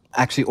it,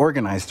 actually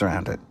organized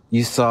around it.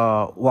 You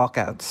saw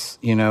walkouts,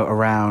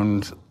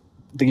 around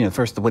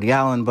first the Woody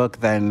Allen book,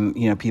 then,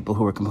 people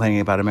who were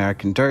complaining about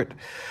American Dirt,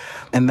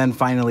 and then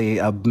finally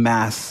a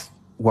mass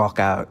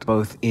walkout,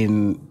 both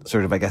in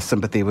sort of, I guess,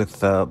 sympathy with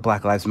the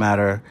Black Lives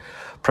Matter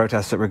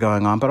protests that were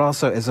going on, but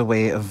also as a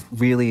way of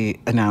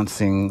really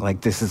announcing,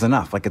 like, this is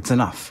enough, like, it's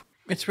enough.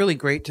 It's really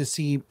great to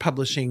see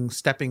publishing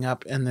stepping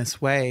up in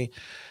this way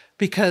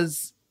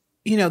because,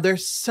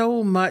 there's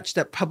so much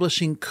that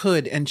publishing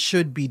could and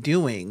should be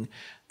doing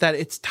that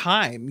it's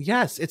time.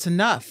 Yes, it's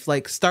enough.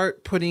 Like,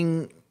 start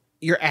putting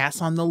your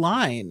ass on the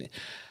line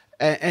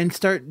and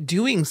start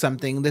doing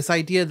something. This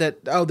idea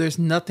that, there's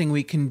nothing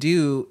we can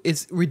do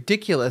is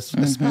ridiculous,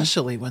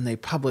 especially when they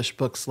publish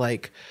books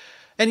like,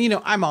 and,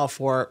 I'm all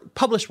for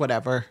publish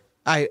whatever.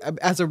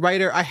 As a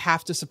writer, I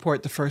have to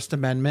support the First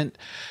Amendment,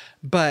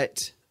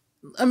 but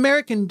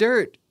American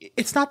Dirt,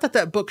 it's not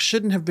that book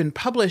shouldn't have been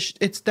published.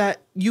 It's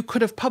that you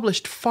could have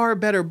published far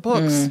better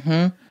books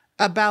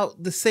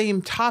about the same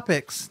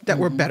topics that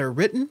were better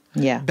written,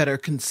 better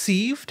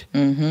conceived,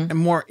 and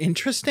more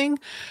interesting.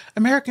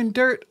 American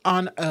Dirt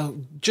on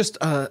just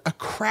a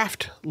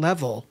craft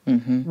level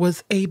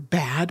was a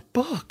bad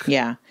book.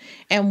 Yeah.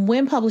 And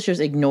when publishers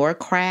ignore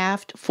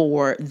craft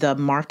for the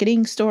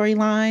marketing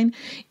storyline,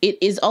 it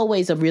is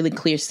always a really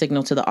clear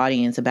signal to the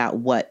audience about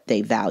what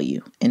they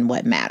value and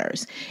what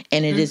matters.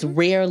 And it is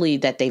rarely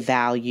that they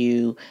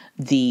value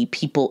the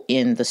people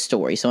in the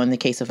story. So in the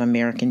case of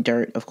American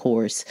Dirt, of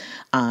course,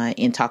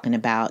 in talking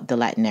about the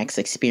Latinx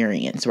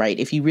experience, right?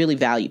 If you really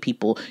value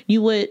people,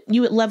 you would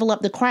level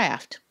up the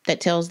craft that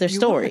tells their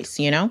stories,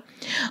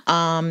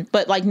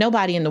 But like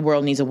nobody in the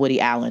world needs a Woody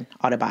Allen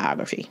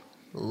autobiography.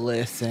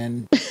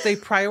 Listen, they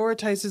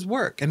prioritize his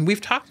work. And we've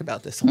talked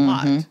about this a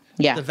lot.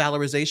 Yeah. The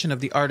valorization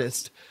of the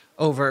artist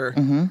over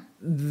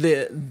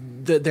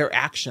their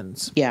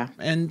actions. Yeah.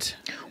 And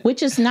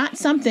which is not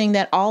something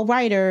that all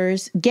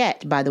writers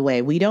get, by the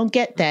way. We don't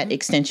get that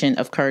extension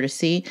of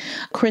courtesy.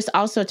 Chris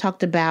also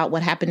talked about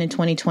what happened in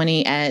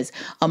 2020 as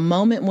a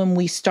moment when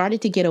we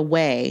started to get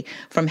away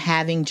from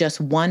having just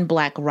one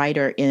Black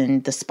writer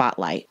in the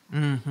spotlight.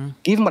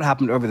 Even what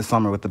happened over the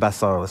summer with the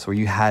bestseller list, where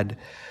you had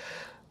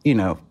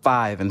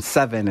 5 and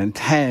 7 and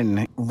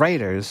 10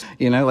 writers,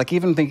 like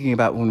even thinking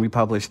about when we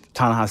published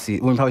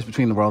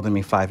Between the World and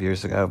Me 5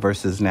 years ago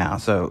versus now.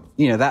 So,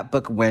 that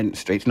book went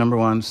straight to number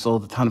 1,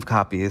 sold a ton of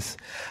copies,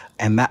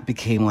 and that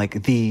became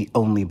like the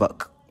only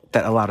book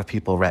that a lot of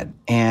people read.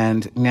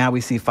 And now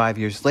we see 5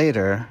 years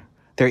later,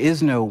 there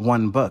is no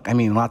one book. I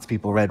mean, lots of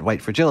people read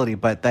White Fragility,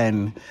 but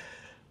then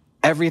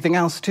everything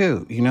else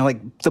too,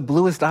 like The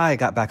Bluest Eye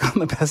got back on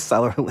the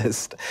bestseller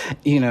list.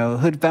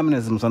 Hood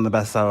Feminism's on the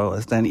bestseller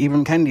list, and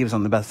Ibram Kendi was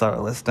on the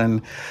bestseller list,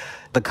 and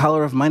The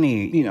Color of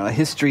Money, a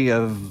history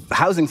of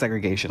housing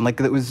segregation. Like,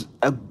 it was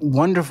a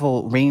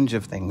wonderful range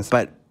of things.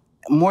 But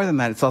more than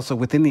that, it's also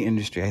within the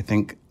industry, I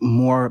think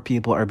more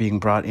people are being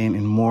brought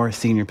in more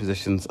senior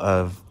positions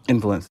of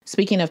influence.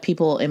 Speaking of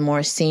people in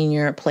more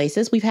senior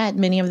places, we've had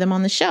many of them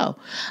on the show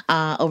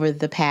over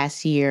the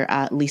past year.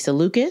 Lisa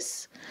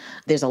Lucas.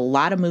 There's a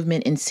lot of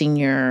movement in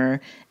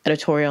senior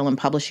editorial and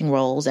publishing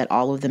roles at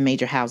all of the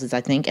major houses,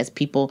 I think, as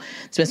people,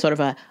 it's been sort of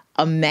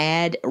a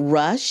mad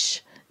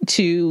rush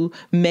to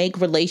make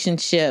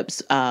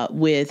relationships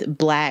with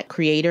Black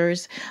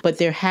creators. But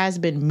there has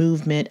been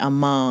movement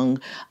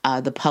among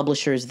the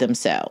publishers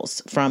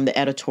themselves from the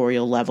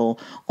editorial level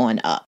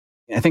on up.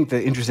 I think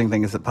the interesting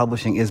thing is that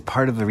publishing is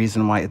part of the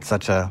reason why it's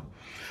such a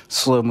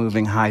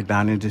slow-moving,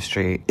 hidebound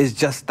industry is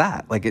just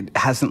that. Like, it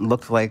hasn't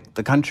looked like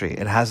the country.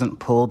 It hasn't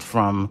pulled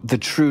from the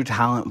true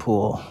talent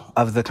pool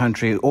of the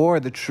country or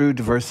the true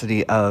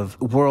diversity of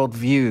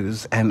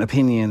worldviews and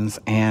opinions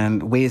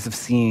and ways of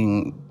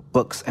seeing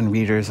books and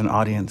readers and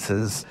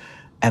audiences.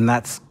 And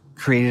that's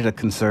created a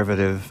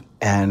conservative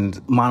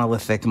and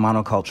monolithic,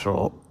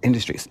 monocultural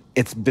industries.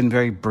 It's been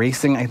very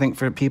bracing, I think,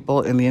 for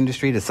people in the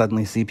industry to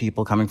suddenly see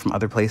people coming from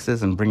other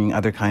places and bringing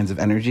other kinds of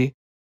energy.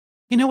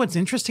 You know what's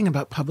interesting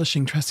about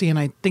publishing, Tressie, and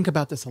I think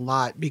about this a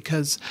lot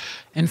because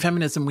in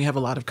feminism, we have a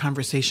lot of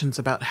conversations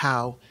about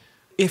how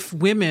if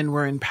women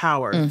were in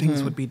power,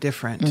 things would be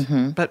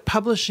different. But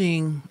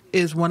publishing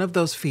is one of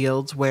those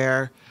fields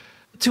where,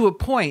 to a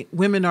point,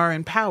 women are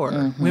in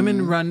power.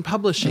 Women run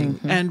publishing,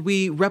 and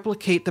we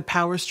replicate the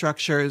power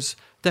structures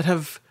that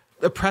have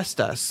oppressed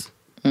us.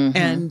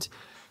 And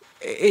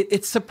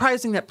it's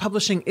surprising that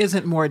publishing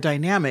isn't more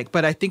dynamic,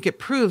 but I think it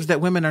proves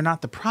that women are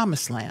not the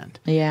promised land.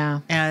 Yeah.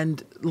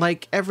 And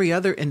like every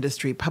other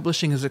industry,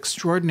 publishing is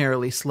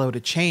extraordinarily slow to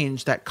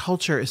change. That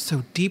culture is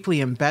so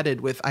deeply embedded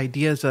with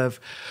ideas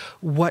of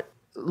what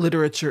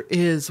literature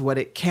is, what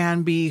it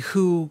can be,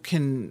 who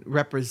can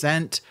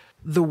represent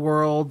the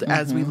world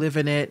as we live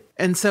in it.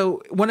 And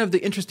so one of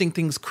the interesting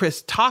things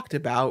Chris talked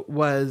about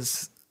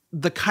was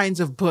the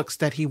kinds of books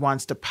that he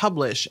wants to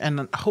publish,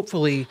 and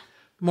hopefully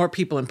more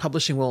people in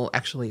publishing will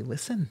actually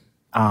listen.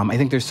 I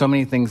think there's so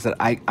many things that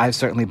I've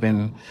certainly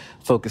been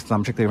focused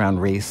on, particularly around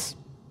race,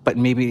 but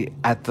maybe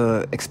at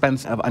the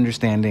expense of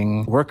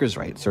understanding workers'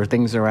 rights or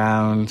things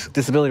around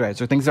disability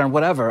rights or things around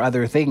whatever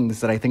other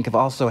things that I think have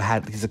also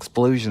had these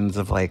explosions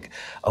of like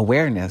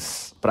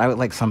awareness. But I would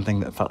like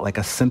something that felt like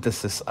a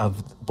synthesis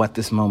of what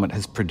this moment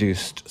has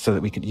produced so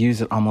that we could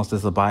use it almost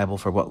as the Bible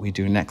for what we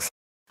do next.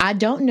 I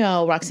don't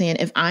know, Roxanne,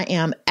 if I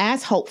am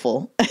as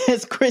hopeful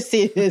as Chris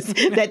is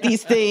that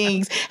these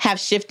things have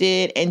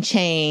shifted and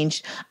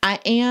changed. I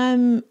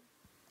am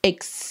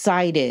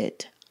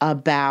excited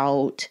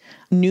about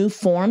new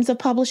forms of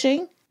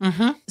publishing.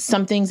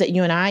 Some things that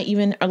you and I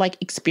even are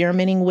like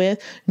experimenting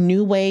with,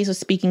 new ways of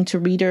speaking to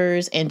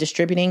readers and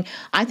distributing.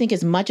 I think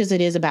as much as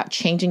it is about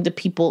changing the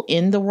people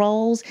in the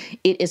roles,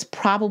 it is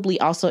probably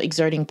also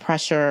exerting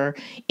pressure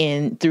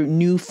through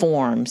new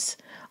forms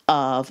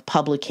of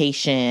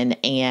publication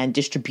and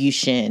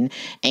distribution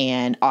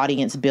and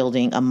audience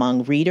building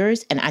among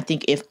readers. And I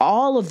think if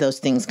all of those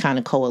things kind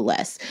of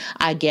coalesce,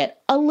 I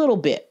get a little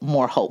bit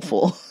more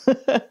hopeful.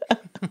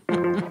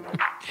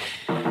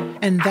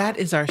 And that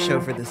is our show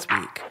for this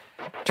week.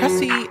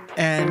 Tressie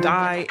and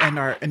I and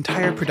our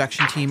entire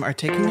production team are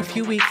taking a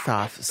few weeks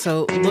off,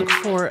 so look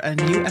for a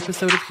new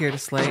episode of Here to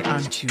Slay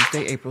on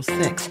Tuesday, April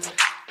 6th.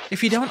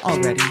 If you don't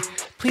already,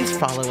 please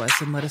follow us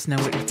and let us know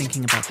what you're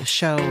thinking about the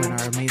show and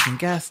our amazing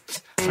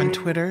guests on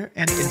Twitter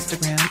and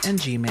Instagram and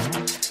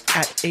Gmail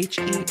at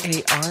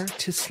HEAR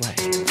to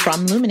Slay.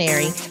 From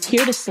Luminary,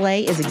 Here to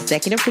Slay is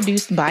executive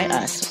produced by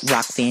us,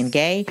 Roxanne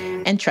Gay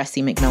and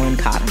Tressie McMillan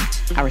Cottom.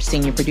 Our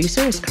senior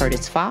producer is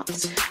Curtis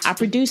Fox. Our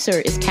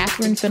producer is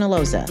Catherine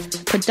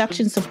Finaloza.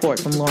 Production support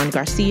from Lauren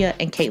Garcia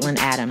and Caitlin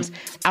Adams.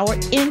 Our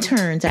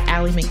interns are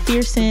Allie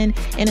McPherson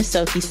and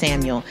Asoki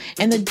Samuel.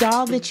 And the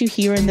dog that you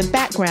hear in the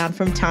background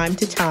from time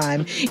to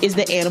time is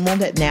the animal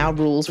that now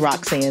rules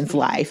Roxanne's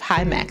life.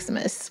 Hi,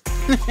 Maximus.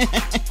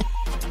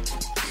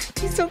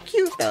 He's so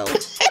cute, though.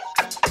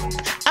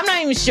 I'm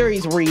not even sure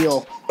he's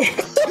real.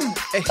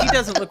 He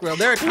doesn't look real.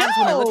 There are times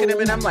when I look at him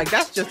and I'm like,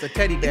 that's just a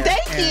teddy bear.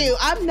 Thank you.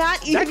 I'm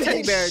not even that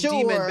teddy bear sure.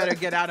 demon better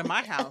get out of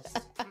my house.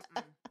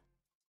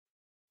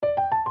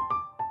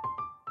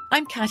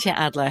 I'm Katya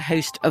Adler,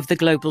 host of The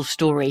Global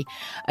Story.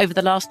 Over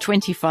the last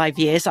 25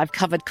 years, I've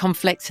covered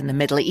conflicts in the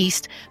Middle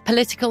East,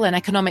 political and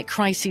economic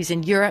crises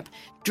in Europe,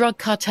 drug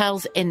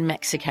cartels in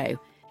Mexico.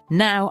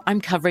 Now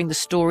I'm covering the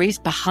stories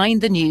behind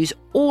the news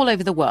all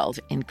over the world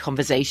in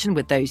conversation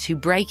with those who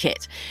break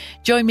it.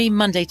 Join me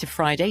Monday to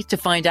Friday to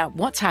find out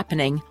what's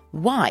happening,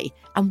 why,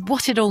 and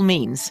what it all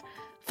means.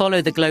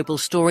 Follow The Global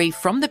Story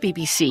from the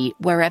BBC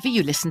wherever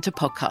you listen to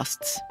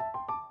podcasts.